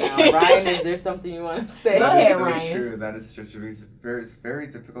head right now. Ryan, is there something you want to say? Go ahead, That is Ryan. true. That is true. It's very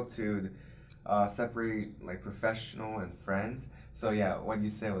difficult to separate like professional and friends. So yeah, what you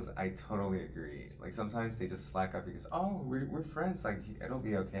said was, I totally agree. Like sometimes they just slack up because, oh, we're friends, like it'll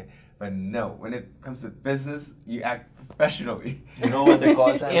be okay. But no, when it comes to business, you act professionally. You know what they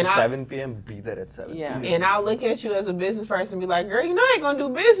call time? And 7 p.m. Be there at 7 Yeah. p.m. And I'll look at you as a business person and be like, girl, I ain't gonna do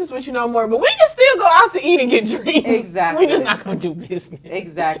business with you no more, but we can still go out to eat and get drinks. Exactly. We're just not gonna do business.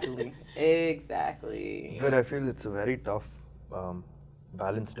 Exactly. But I feel it's a very tough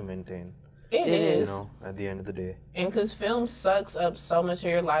balance to maintain. It It is. You know, at the end of the day. And because film sucks up so much of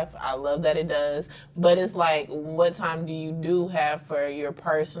your life, I love that it does. But it's like, what time do you have for your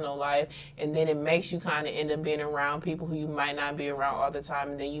personal life? And then it makes you kind of end up being around people who you might not be around all the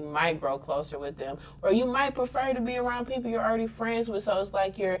time. And then you might grow closer with them. Or you might prefer to be around people you're already friends with. So it's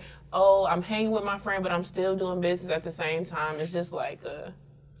like I'm hanging with my friend, but I'm still doing business at the same time. It's just like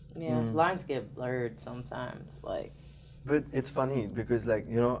lines get blurred sometimes. Like, But it's funny because, like,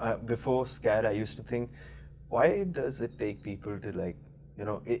 you know, before SCAD, I used to think, why does it take people to, like, you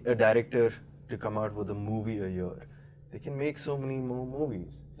know, a director to come out with a movie a year? They can make so many more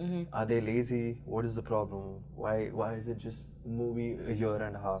movies. Are they lazy? What is the problem? Why is it just movie a year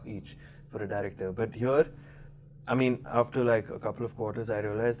and a half each for a director? But here, I mean, after like a couple of quarters, I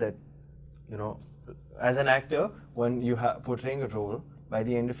realized that, you know, as an actor, when you portraying a role, by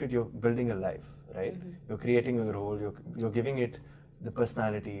the end of it, you're building a life, right? You're creating a role, you're giving it the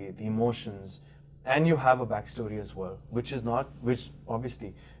personality, the emotions, and you have a backstory as well, which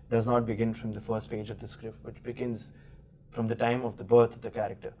obviously does not begin from the first page of the script, which begins from the time of the birth of the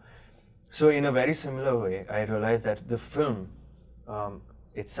character. So in a very similar way, I realized that the film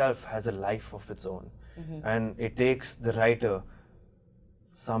itself has a life of its own, and it takes the writer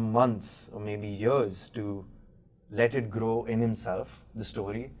some months or maybe years to let it grow in himself, the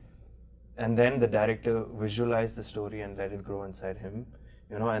story, and then the director visualize the story and let it grow inside him,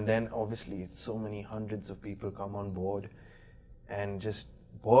 you know, and then obviously so many hundreds of people come on board and just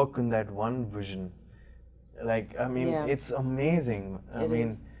work on that one vision. Like, I mean, it's amazing. I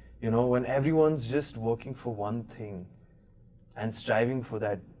mean, you know, when everyone's just working for one thing and striving for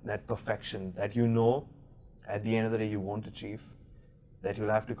that perfection that, you know, at the end of the day you won't achieve, that you'll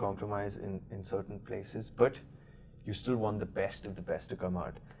have to compromise in certain places, but you still want the best of the best to come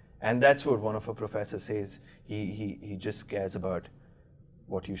out. And that's what one of our professors says. He just cares about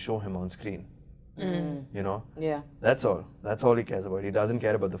what you show him on screen. You know? Yeah. That's all. That's all he cares about. He doesn't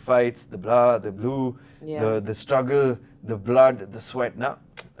care about the fights, the blah, the blue, the struggle, the blood, the sweat. No,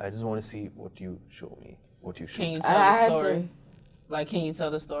 I just want to see what you show me, what you show. Can you tell the story? Like, can you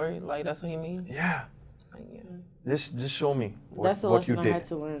tell the story? Like, that's what he means? Yeah. Like, yeah. Just show me what, That's the what you lesson did. I had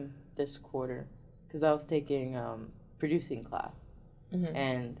to learn this quarter, because I was taking producing class,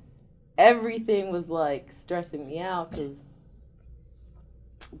 and everything was like stressing me out because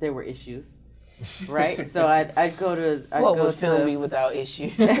there were issues, right? So I'd go to What would film me without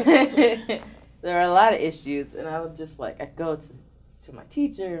issues? there were a lot of issues, and I would just like, I'd go to my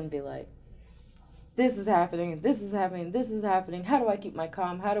teacher and be like, this is happening, this is happening, this is happening. How do I keep my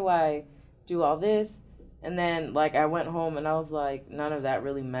calm? How do I do all this? And then, like, I went home and I was like, none of that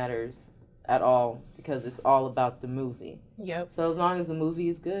really matters at all, because it's all about the movie. Yep. So as long as the movie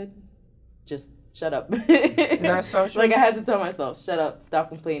is good, just shut up. That's so true. Like, I had to tell myself, shut up, stop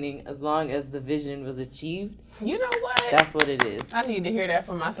complaining. As long as the vision was achieved, You know what? that's what it is. I need to hear that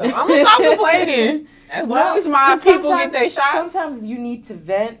from myself. I'm gonna stop complaining. As long as my people get their shots. Sometimes you need to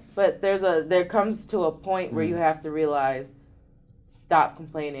vent, but there comes to a point where you have to realize, stop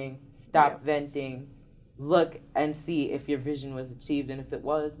complaining, stop venting, look and see if your vision was achieved, and if it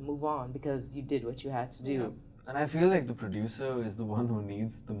was, move on, because you did what you had to do. And I feel like the producer is the one who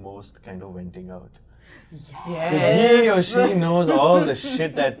needs the most kind of venting out. Yeah. Because he or she knows all the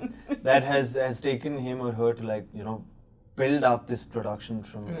shit that has taken him or her to, like, you know, build up this production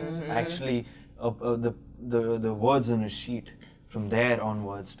from actually the words on a sheet from there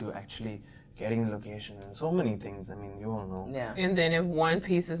onwards to actually getting the location and so many things. I mean, you all know. Yeah. And then if one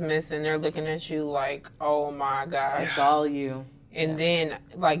piece is missing, they're looking at you like, oh my gosh. It's all you. And then,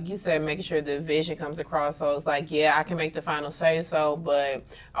 like you said, making sure the vision comes across. So it's like, yeah, I can make the final say so, but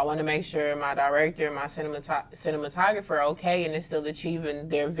I want to make sure my director and my cinematographer are okay and it's still achieving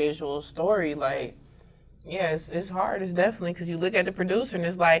their visual story. Like, yeah, it's hard. It's definitely, because you look at the producer and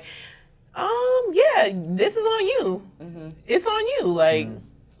it's like, yeah, this is on you. Mm-hmm. It's on you. Like,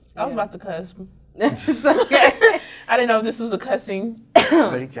 I was about to cuss. It's okay. I didn't know if this was a cussing.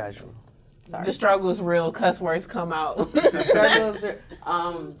 Very casual. Sorry. The struggle is real. Cuss words come out.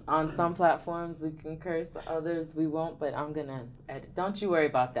 On some platforms we can curse, others we won't. But I'm gonna edit. Don't you worry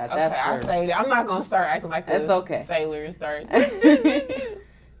about that. Okay, That's I saved it. I'm not gonna start acting like It's okay. Sailor and start.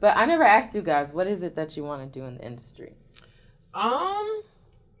 But I never asked you guys, what is it that you want to do in the industry?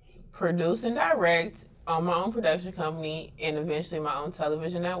 Produce and direct on my own production company and eventually my own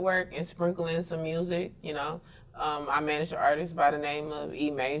television network and sprinkle in some music, you know. I manage an artist by the name of E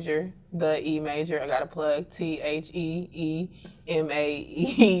Major. The E Major, I got a plug, TheEMaejor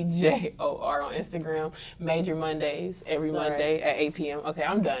on Instagram. Major Mondays, every Monday at 8 p.m. Okay,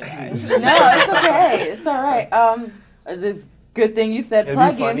 I'm done, guys. No, it's okay. It's all right. It's good thing you said It'll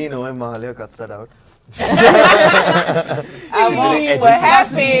plugins. be funny knowing Mahalia cuts that out. I won't. What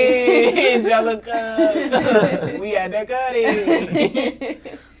happened, Angelica? We had that cutting.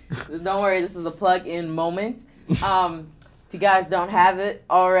 Don't worry, this is a plug-in moment. If you guys don't have it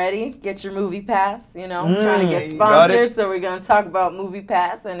already, get your movie pass. You know, I'm trying to get sponsored, so we're gonna talk about movie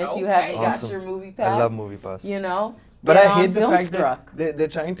pass. And if you haven't got your movie pass, I love movie pass. You know, but I hate the fact Struck. that they're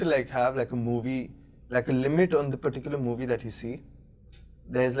trying to like have like a movie, like a limit on the particular movie that you see.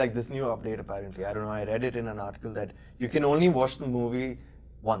 There's like this new update apparently. I don't know. I read it in an article that you can only watch the movie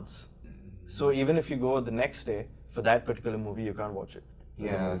once. So even if you go the next day for that particular movie, you can't watch it.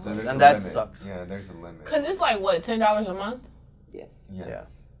 Yeah, so there's and a that limit. sucks. Yeah, there's a limit. Cause it's like what, $10 a month? Yes. Yeah.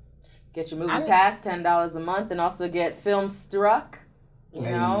 Get your movie pass, $10 a month, and also get Film Struck. You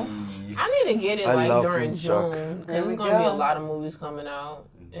know, I need to get it like during June, cause there's gonna be a lot of movies coming out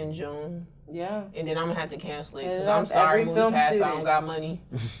in June. Yeah. And then I'm gonna have to cancel it because Yeah, I'm sorry, every movie film pass, I student. don't got money.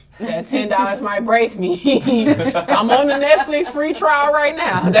 That $10 might break me. I'm on the Netflix free trial right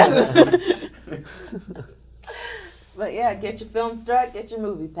now. But yeah, get your Film Struck, get your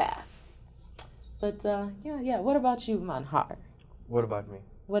movie pass. But yeah. What about you, Manahar? What about me?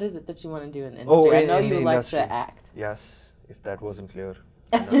 What is it that you want to do in the industry? I know in you the like industry. to act. Yes, if that wasn't clear.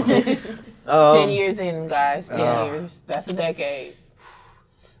 10 years in, guys. 10 years. That's a decade.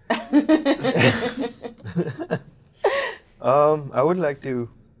 I would like to.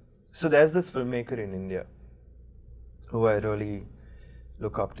 So there's this filmmaker in India who I really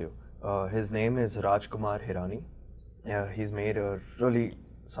look up to. His name is Kumar Hirani. He's made really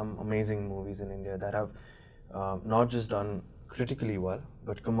some amazing movies in India that have not just done critically well,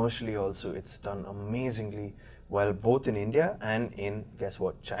 but commercially also it's done amazingly well, both in India and in, guess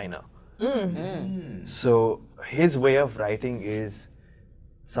what, China. So his way of writing is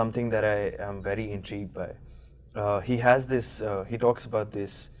something that I am very intrigued by. He has this, he talks about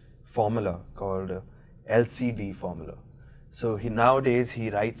this formula called LCD formula. So nowadays he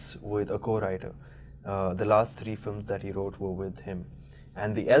writes with a co-writer. The last 3 films that he wrote were with him.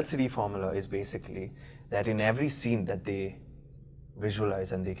 And the LCD formula is basically that in every scene that they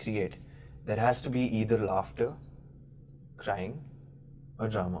visualize and they create, there has to be either laughter, crying, or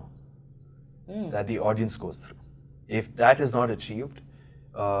drama that the audience goes through. If that is not achieved,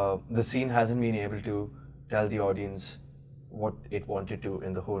 the scene hasn't been able to tell the audience what it wanted to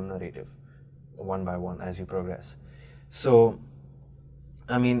in the whole narrative, one by one as you progress. So,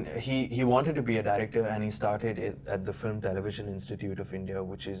 I mean, he wanted to be a director, and he started it at the Film Television Institute of India,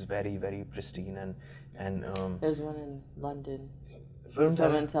 which is very, very pristine and There's one in London. Film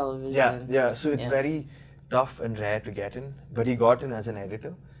and television. Yeah. So it's very tough and rare to get in, but he got in as an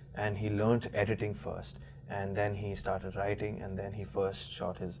editor, and he learned editing first, and then he started writing, and then he first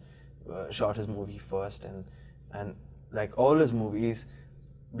shot his movie first, and like all his movies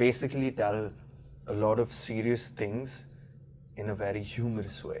basically tell a lot of serious things in a very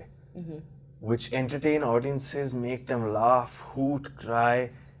humorous way, which entertain audiences, make them laugh, hoot, cry,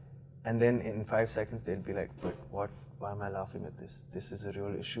 and then in 5 seconds they'll be like, but what? Why am I laughing at this? This is a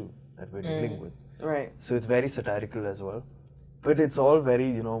real issue that we're dealing with. Right. So it's very satirical as well, but it's all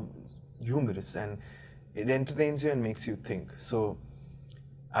very, humorous, and it entertains you and makes you think. So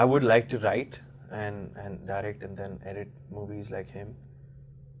I would like to write and direct and then edit movies like him.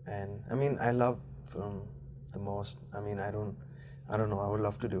 And I mean, I love film the most. I mean, I don't know. I would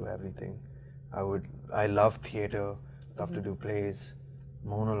love to do everything. I love theater, love to do plays,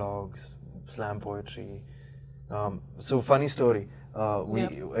 monologues, slam poetry. So funny story.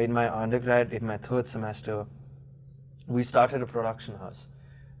 In my undergrad, in my third semester, we started a production house,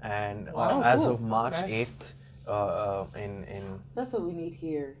 and as of March 8th, That's what we need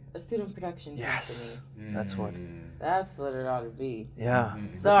here, a student production company. That's what. That's what it ought to be. Yeah.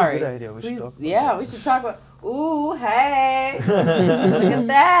 Sorry. That's a good idea. We should talk about that. We should talk about. Ooh, hey! Look at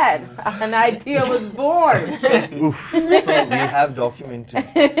that! An idea was born. Oof. We have documented.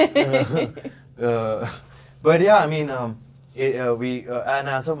 But yeah, I mean, and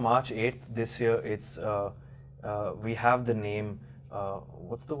as of March 8th this year, it's we have the name.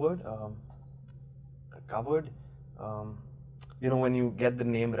 What's the word? Covered. When you get the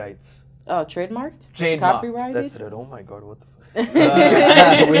name rights. Oh, trademarked? Copyrighted? That's right. Oh my God, what the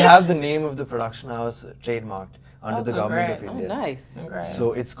fuck? We have the name of the production house trademarked under the government of India. Oh, nice. Congrats.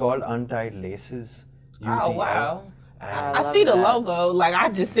 So it's called Untied Laces. UTL. Oh, wow. I see the logo. Like, I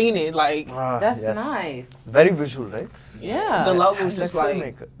just seen it. Like, that's nice. Very visual, right? Yeah. The logo's just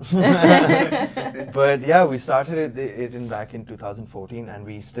like. But yeah, we started it back in 2014, and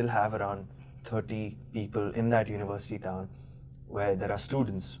we still have around 30 people in that university town where there are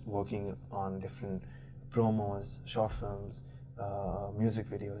students working on different promos, short films, music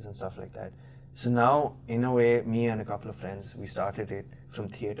videos and stuff like that. So now, in a way, me and a couple of friends, we started it from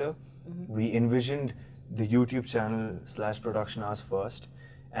theater. We envisioned the YouTube channel / production house first.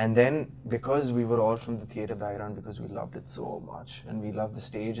 And then, because we were all from the theater background, because we loved it so much, and we loved the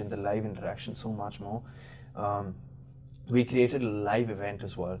stage and the live interaction so much more, we created a live event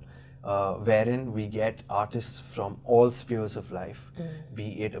as well. Wherein we get artists from all spheres of life,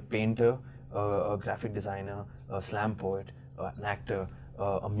 be it a painter, a graphic designer, a slam poet, an actor,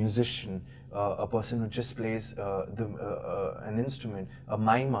 a musician, a person who just plays an instrument, a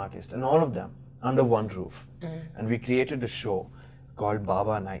mime artist, and all of them under one roof. And we created a show called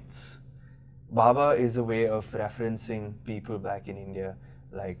Baba Nights. Baba is a way of referencing people back in India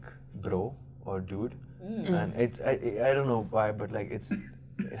like bro or dude. And it's I don't know why, but like it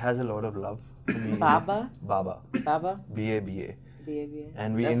has a lot of love for me. Baba? Baba. B-A-B-A. B-A-B-A.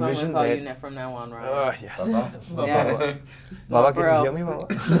 And we That's envisioned what I'm that. going to call you from now on, right? Oh, yes. Baba. Yeah. Baba, can you hear me, Baba?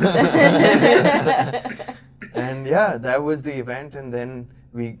 And yeah, that was the event. And then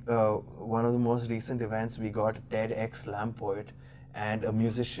we, one of the most recent events, we got a TEDx slam poet and a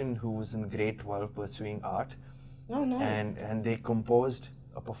musician who was in grade 12 pursuing art. Oh, nice. And they composed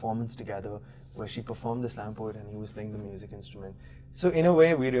a performance together where she performed the slam poet and he was playing the music instrument. So in a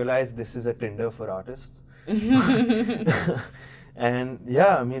way, we realized this is a Tinder for artists. And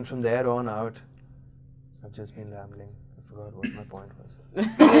yeah, I mean, from there on out, I've just been rambling. I forgot what my point was.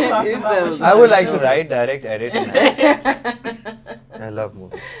 I would like to write, direct, edit, and act. I love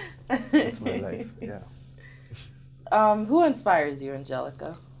movies. That's my life, yeah. Who inspires you,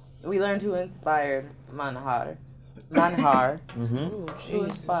 Angelica? We learned who inspired Manahar. Who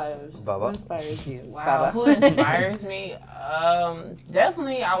inspires? Baba. Who inspires you? Wow, Baba. who inspires me?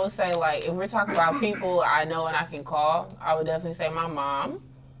 Definitely, I would say, like, if we're talking about people I know and I can call, I would definitely say my mom.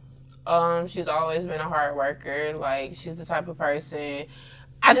 She's always been a hard worker. Like, she's the type of person,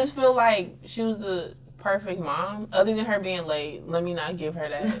 I just feel like she was the perfect mom. Other than her being late, let me not give her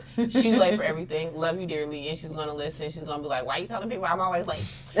that. She's late for everything. Love you dearly, and she's gonna listen. She's gonna be like, "Why you telling people I'm always late?"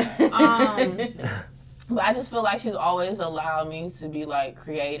 But I just feel like she's always allowed me to be like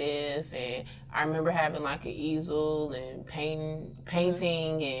creative, and I remember having like an easel and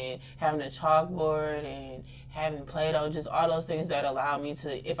painting and having a chalkboard and having Play-Doh, just all those things that allow me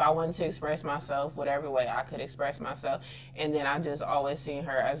to, if I wanted to express myself, whatever way I could express myself. And then I just always seen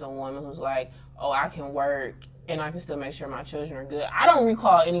her as a woman who's like, oh, I can work and I can still make sure my children are good. I don't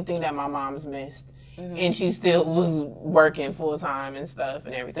recall anything that my mom's missed. And she still was working full time and stuff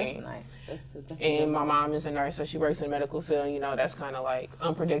and everything. That's nice. And my mom is a nurse, so she works in the medical field. You know, that's kind of like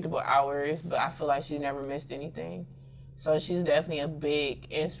unpredictable hours, but I feel like she never missed anything. So she's definitely a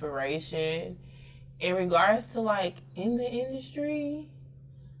big inspiration. In regards to like in the industry,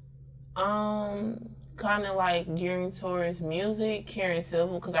 kind of like gearing towards music, Karen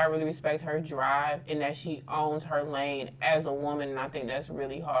Civil, because I really respect her drive and that she owns her lane as a woman, and I think that's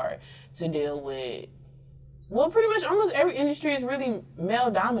really hard to deal with. Well, pretty much almost every industry is really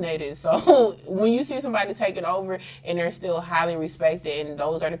male-dominated, so when you see somebody take it over and they're still highly respected and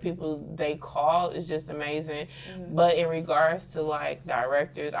those are the people they call, it's just amazing. But in regards to, like,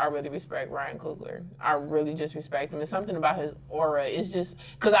 directors, I really respect Ryan Coogler. I really just respect him. It's something about his aura. It's just,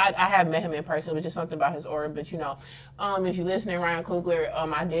 because I have met him in person, but just something about his aura. But, you know, if you're listening, Ryan Coogler,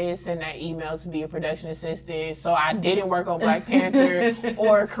 I did send that email to be a production assistant, so I didn't work on Black Panther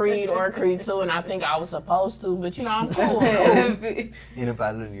or Creed 2, and I think I was supposed to. supposed to, but I'm cool. In a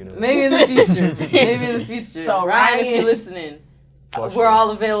parallel universe. Maybe in the future. Maybe in the future. So Ryan, if Ryan, you're listening, For we're sure.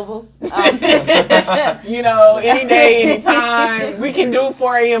 all available. Any day, anytime. We can do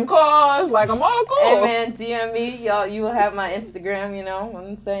 4 a.m. calls. Like, I'm all cool. Hey man, DM me, y'all. You will have my Instagram. You know what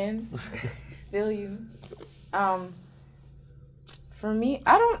I'm saying? Feel you. For me,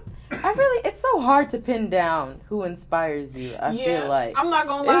 it's so hard to pin down who inspires you. I feel like. I'm not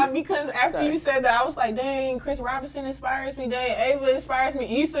gonna lie, because after you said that, I was like, dang, Chris Robinson inspires me, dang, Ava inspires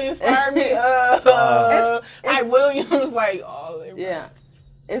me, Issa inspired me, Hype Williams, like, oh, yeah.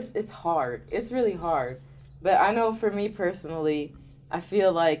 It's hard. It's really hard. But I know for me personally, I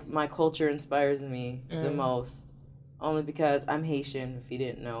feel like my culture inspires me the most. Only because I'm Haitian, if you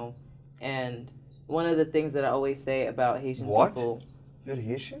didn't know. And one of the things that I always say about Haitian people. You're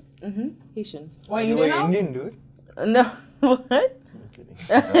Haitian? Mm-hmm. Haitian. Wait, you didn't know? Indian, dude? No. What? I'm kidding.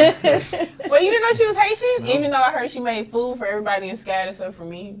 Wait, you didn't know she was Haitian? No. Even though I heard she made food for everybody in Scat except for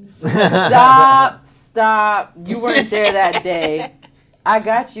me. Stop. You weren't there that day. I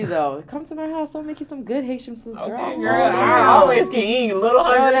got you though. Come to my house. I'll make you some good Haitian food, girl. Okay, girl. I always can eat. A little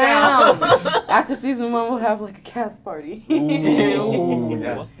hungry now. After season 1, we'll have like a cast party. Ooh,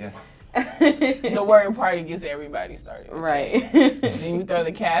 yes. The word party gets everybody started. Okay? Right. Then you throw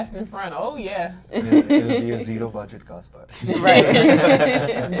the cast in front. Oh, yeah. It'll be a zero budget cast party.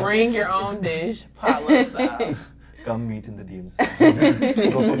 Right. Bring your own dish, potluck style. Come meet in the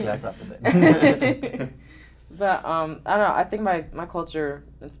DMC. Go for class after that. But I don't know. I think my culture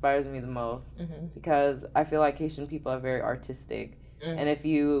inspires me the most because I feel like Haitian people are very artistic, and if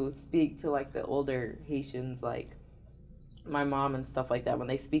you speak to like the older Haitians, like my mom and stuff like that, when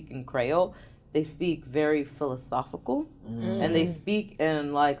they speak in Creole, they speak very philosophical, and they speak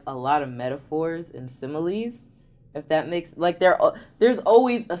in like a lot of metaphors and similes. If that makes like there's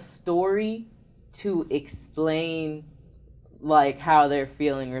always a story to explain like how they're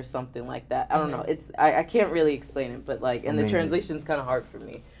feeling or something like that. I don't know. It's I can't really explain it, but like, and the translation's kind of hard for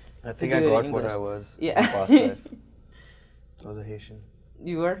me. I think I got what I was in Yeah. past life. I was a Haitian.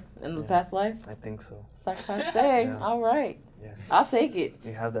 You were in the past life? I think so. Sakase. Yeah. All right. Yes. I'll take it.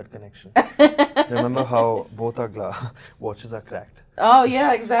 We have that connection. Remember how both our watches are cracked? Oh,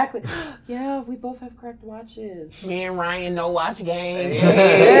 yeah, exactly. Yeah, we both have cracked watches. Me and Ryan, no watch game.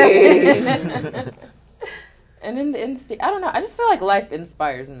 And in the industry, I don't know. I just feel like life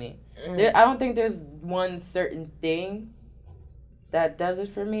inspires me. I don't think there's one certain thing that does it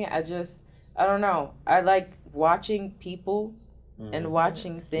for me. I don't know. I like watching people and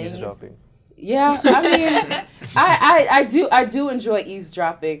watching things. Eavesdropping. Yeah, I mean, I do enjoy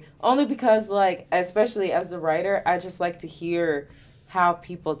eavesdropping only because, like, especially as a writer, I just like to hear how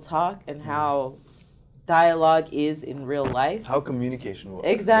people talk and how dialogue is in real life. How communication works.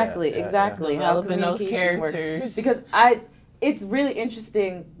 Exactly. How Developing those communication characters. works. Because it's really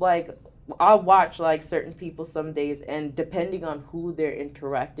interesting. Like, I'll watch like certain people some days, and depending on who they're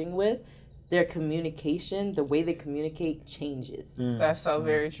interacting with, their communication, the way they communicate changes. That's so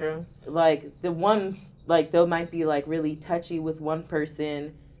very true. Like they might be like really touchy with one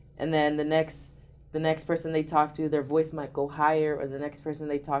person, and then the next person they talk to, their voice might go higher, or the next person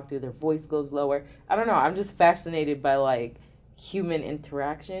they talk to, their voice goes lower. I don't know. I'm just fascinated by like human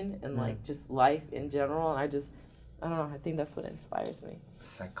interaction and like just life in general. And I don't know. I think that's what inspires me.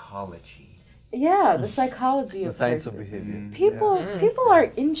 Psychology. Yeah, the psychology of The science person. of behavior. People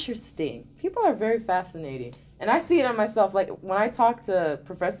are interesting. People are very fascinating. And I see it on myself. Like, when I talk to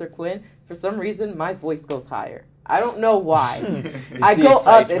Professor Quinn, for some reason, my voice goes higher. I don't know why. I go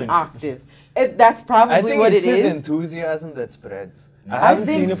up an octave. That's probably what it is. I think it's his enthusiasm that spreads. I haven't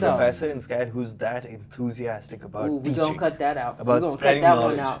seen a professor in SCAD who's that enthusiastic about teaching. We're going to cut that out. About we're going to spreading cut that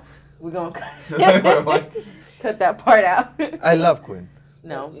knowledge. one out. We're going to cut that part out. I love Quinn.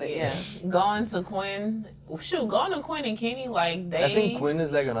 No, but yeah. Going to Quinn and Kenny, like they. I think Quinn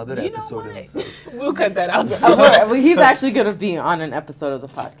is like another You know episode in what? itself. We'll cut that out. Well, he's actually going to be on an episode of the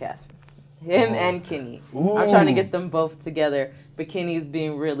podcast. Him and Kenny. I'm trying to get them both together, but Kenny's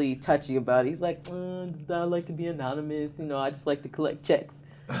being really touchy about it. He's like, I like to be anonymous. You know, I just like to collect checks.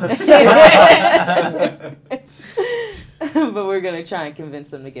 But we're going to try and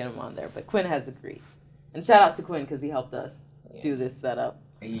convince him to get him on there. But Quinn has agreed. And shout out to Quinn because he helped us do this setup.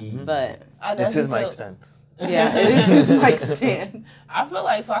 But it's his mic stand. Yeah, it is his mic stand. I feel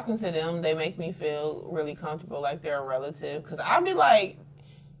like talking to them, they make me feel really comfortable, like they're a relative. Because I'd be like,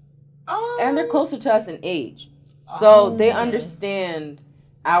 and they're closer to us in age. So they understand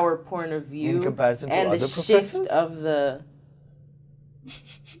our point of view in comparison to and other the professors? shift of the...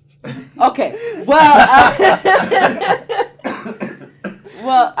 Okay, well...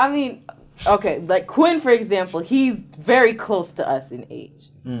 well, I mean, okay, like Quinn, for example, he's very close to us in age.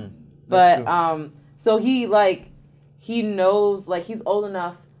 But so he knows, like, he's old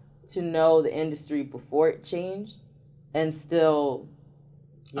enough to know the industry before it changed, and still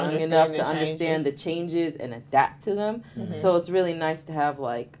young enough to understand the changes and adapt to them. So it's really nice to have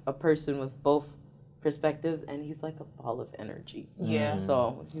like a person with both perspectives, and he's like a ball of energy. Yeah.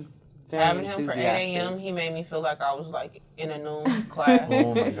 So he's very having him for 8 a.m., he made me feel like I was like in a noon class.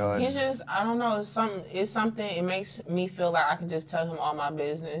 Oh my God. He's just, I don't know, it's something, it makes me feel like I can just tell him all my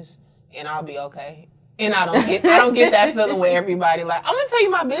business and I'll be okay. And I don't get that feeling with everybody. Like, I'm gonna tell you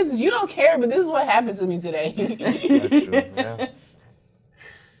my business. You don't care, but this is what happened to me today. That's true. Yeah.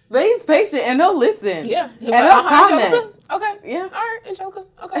 But he's patient and he'll listen. Yeah. And he'll comment. Angelica? Okay. Yeah. All right, Angelica.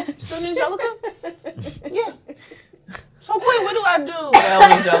 Okay. Student Angelica? Yeah. So, Quinn, what do I do?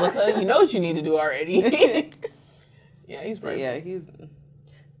 Well, Angelica, you know what you need to do already. Yeah, he's right. Yeah,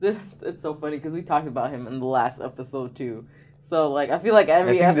 it's so funny because we talked about him in the last episode too. So, like, I feel like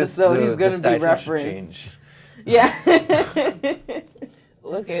every episode he's going to be referenced. Yeah.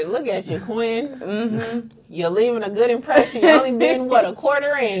 Look at you, Quinn. You're leaving a good impression. You only been, what, a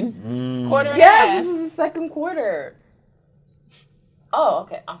quarter in? Quarter and a half. Yes, this is the second quarter. Oh,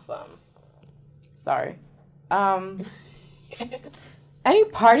 okay, awesome. Sorry. Any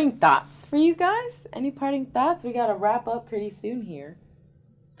parting thoughts for you guys? Any parting thoughts? We got to wrap up pretty soon here.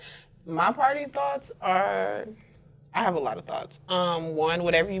 My parting thoughts are... I have a lot of thoughts. One,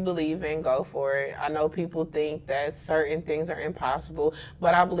 whatever you believe in, go for it. I know people think that certain things are impossible,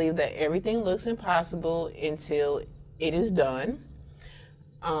 but I believe that everything looks impossible until it is done.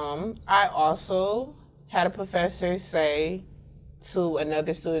 I also had a professor say to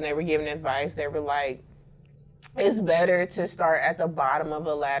another student, they were giving advice, they were like, it's better to start at the bottom of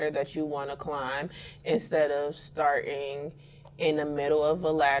a ladder that you want to climb instead of starting in the middle of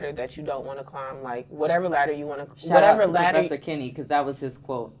a ladder that you don't want to climb, like whatever ladder you want to. Shout out to Professor Kenny, because that was his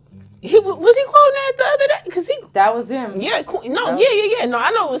quote. Was he quoting that the other day? Because that was him. Yeah, yeah. No,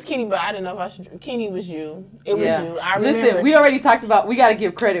 I know it was Kenny, but I didn't know if I should. Kenny was you. It was you. I remember. Listen, we already talked about. We got to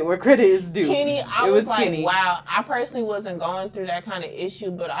give credit where credit is due. Kenny, I was like, Kenny. Wow. I personally wasn't going through that kind of issue,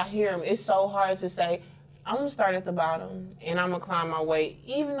 but I hear him. It's so hard to say, I'm going to start at the bottom and I'm going to climb my way,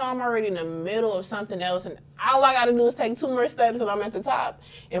 even though I'm already in the middle of something else. And all I got to do is take 2 more steps and I'm at the top.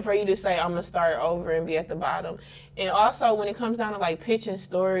 And for you to say, I'm going to start over and be at the bottom. And also when it comes down to like pitching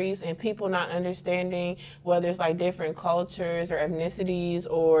stories and people not understanding whether it's like different cultures or ethnicities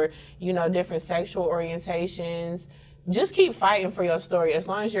or, you know, different sexual orientations, just keep fighting for your story. As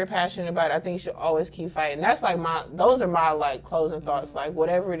long as you're passionate about it, I think you should always keep fighting. That's like those are my like closing thoughts. Like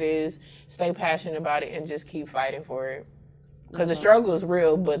whatever it is, stay passionate about it and just keep fighting for it. Because the struggle is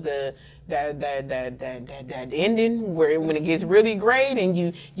real, but that ending where when it gets really great and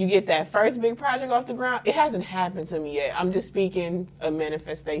you get that first big project off the ground, it hasn't happened to me yet. I'm just speaking a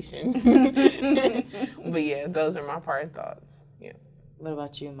manifestation. But yeah, those are my parting thoughts. Yeah. What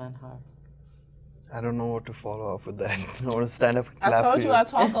about you, Manahar? I don't know what to follow up with that. I want to stand up and clap. I told you I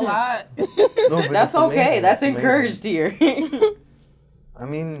talk a lot. No, that's okay. Amazing. That's encouraged here. I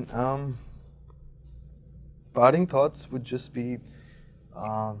mean, parting thoughts would just be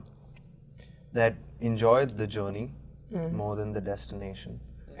that enjoy the journey more than the destination.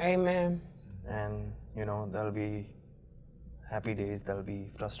 Amen. And, you know, there'll be happy days, there'll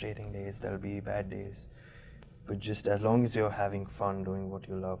be frustrating days, there'll be bad days. But just as long as you're having fun doing what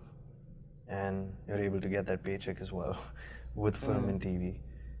you love, and you're able to get that paycheck as well with film and TV.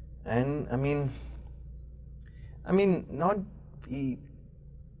 And I mean, not be,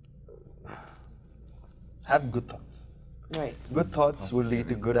 have good thoughts. Right. Good thoughts will lead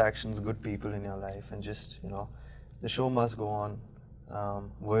to good actions, good people in your life, and just, you know, the show must go on.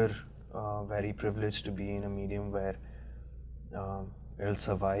 We're very privileged to be in a medium where it'll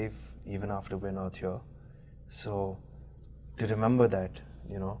survive even after we're not here. So to remember that,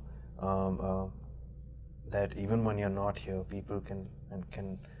 you know, that even when you're not here, people can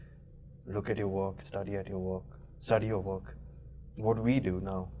look at your work, study your work, what we do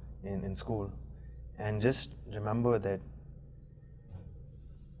now in school, and just remember that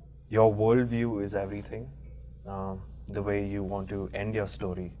your worldview is everything. The way you want to end your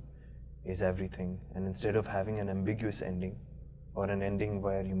story is everything, and instead of having an ambiguous ending or an ending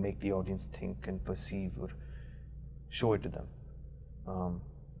where you make the audience think and perceive, or show it to them.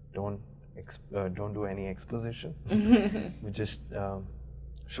 Don't do any exposition. We just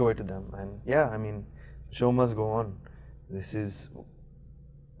show it to them, and yeah, I mean, show must go on. This is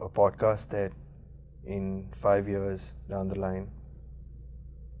a podcast that in 5 years down the line,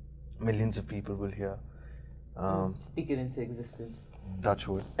 millions of people will hear, Speak it into existence. Touch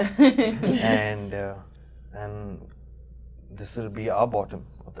wood. and this will be our bottom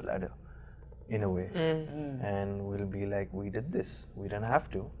of the ladder, in a way. And we'll be like, we did this. We didn't have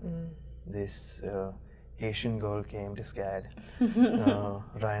to. This Haitian girl came to SCAD.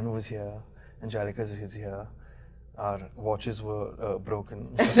 Ryan was here. Angelica was here. Our watches were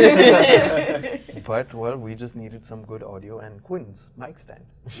broken. But, well, we just needed some good audio and Quinn's mic stand.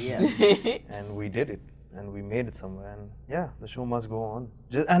 Yes. And we did it. And we made it somewhere. And yeah, the show must go on.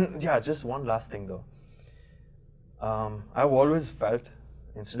 Just one last thing though. I've always felt,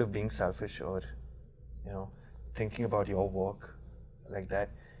 instead of being selfish or, thinking about your work like that,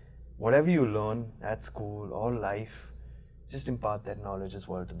 whatever you learn at school or life, just impart that knowledge as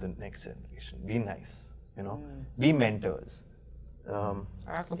well to the next generation. Be nice, be mentors.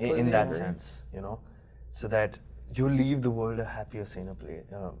 In that sense, so that you leave the world a happier, saner place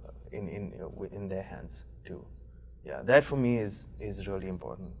in their hands too. Yeah, that for me is really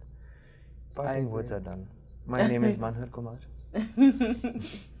important. Parting words are done. My name is Manahar Kumar.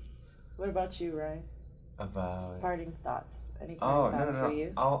 What about you, Ryan? About parting thoughts. Any parting thoughts for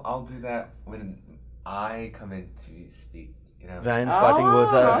you? I'll do that when I come in to speak. Ryan's parting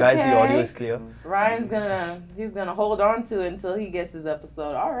words are, guys, the audio is clear. Ryan's gonna hold on to it until he gets his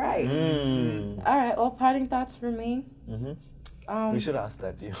episode. All right. All right. Well, parting thoughts for me. We should ask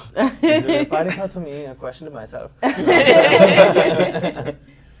that to you. Parting thoughts for me. A question to myself.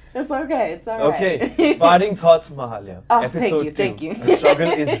 It's okay. It's all right. Okay. Parting thoughts, Mahalia. Oh, Episode 2. Thank you. The struggle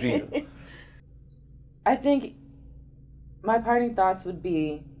is real. I think my parting thoughts would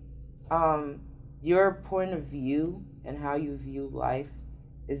be your point of view and how you view life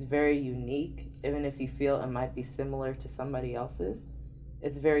is very unique, even if you feel it might be similar to somebody else's.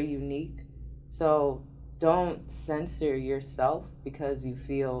 It's very unique. So don't censor yourself because you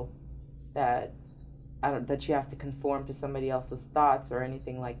feel that that you have to conform to somebody else's thoughts or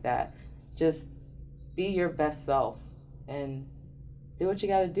anything like that. Just be your best self and do what you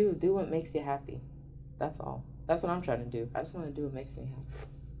gotta do. Do what makes you happy. That's all. That's what I'm trying to do. I just want to do what makes me happy.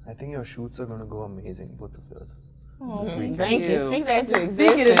 I think your shoots are going to go amazing, both of yours. Oh, thank you. Speak that to existence.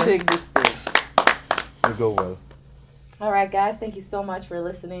 Speak it into existence. It'll go well. All right, guys. Thank you so much for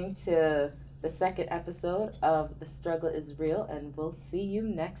listening to the second episode of The Struggle is Real, and we'll see you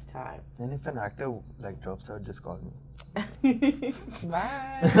next time. And if an actor drops out, just call me.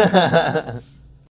 Bye.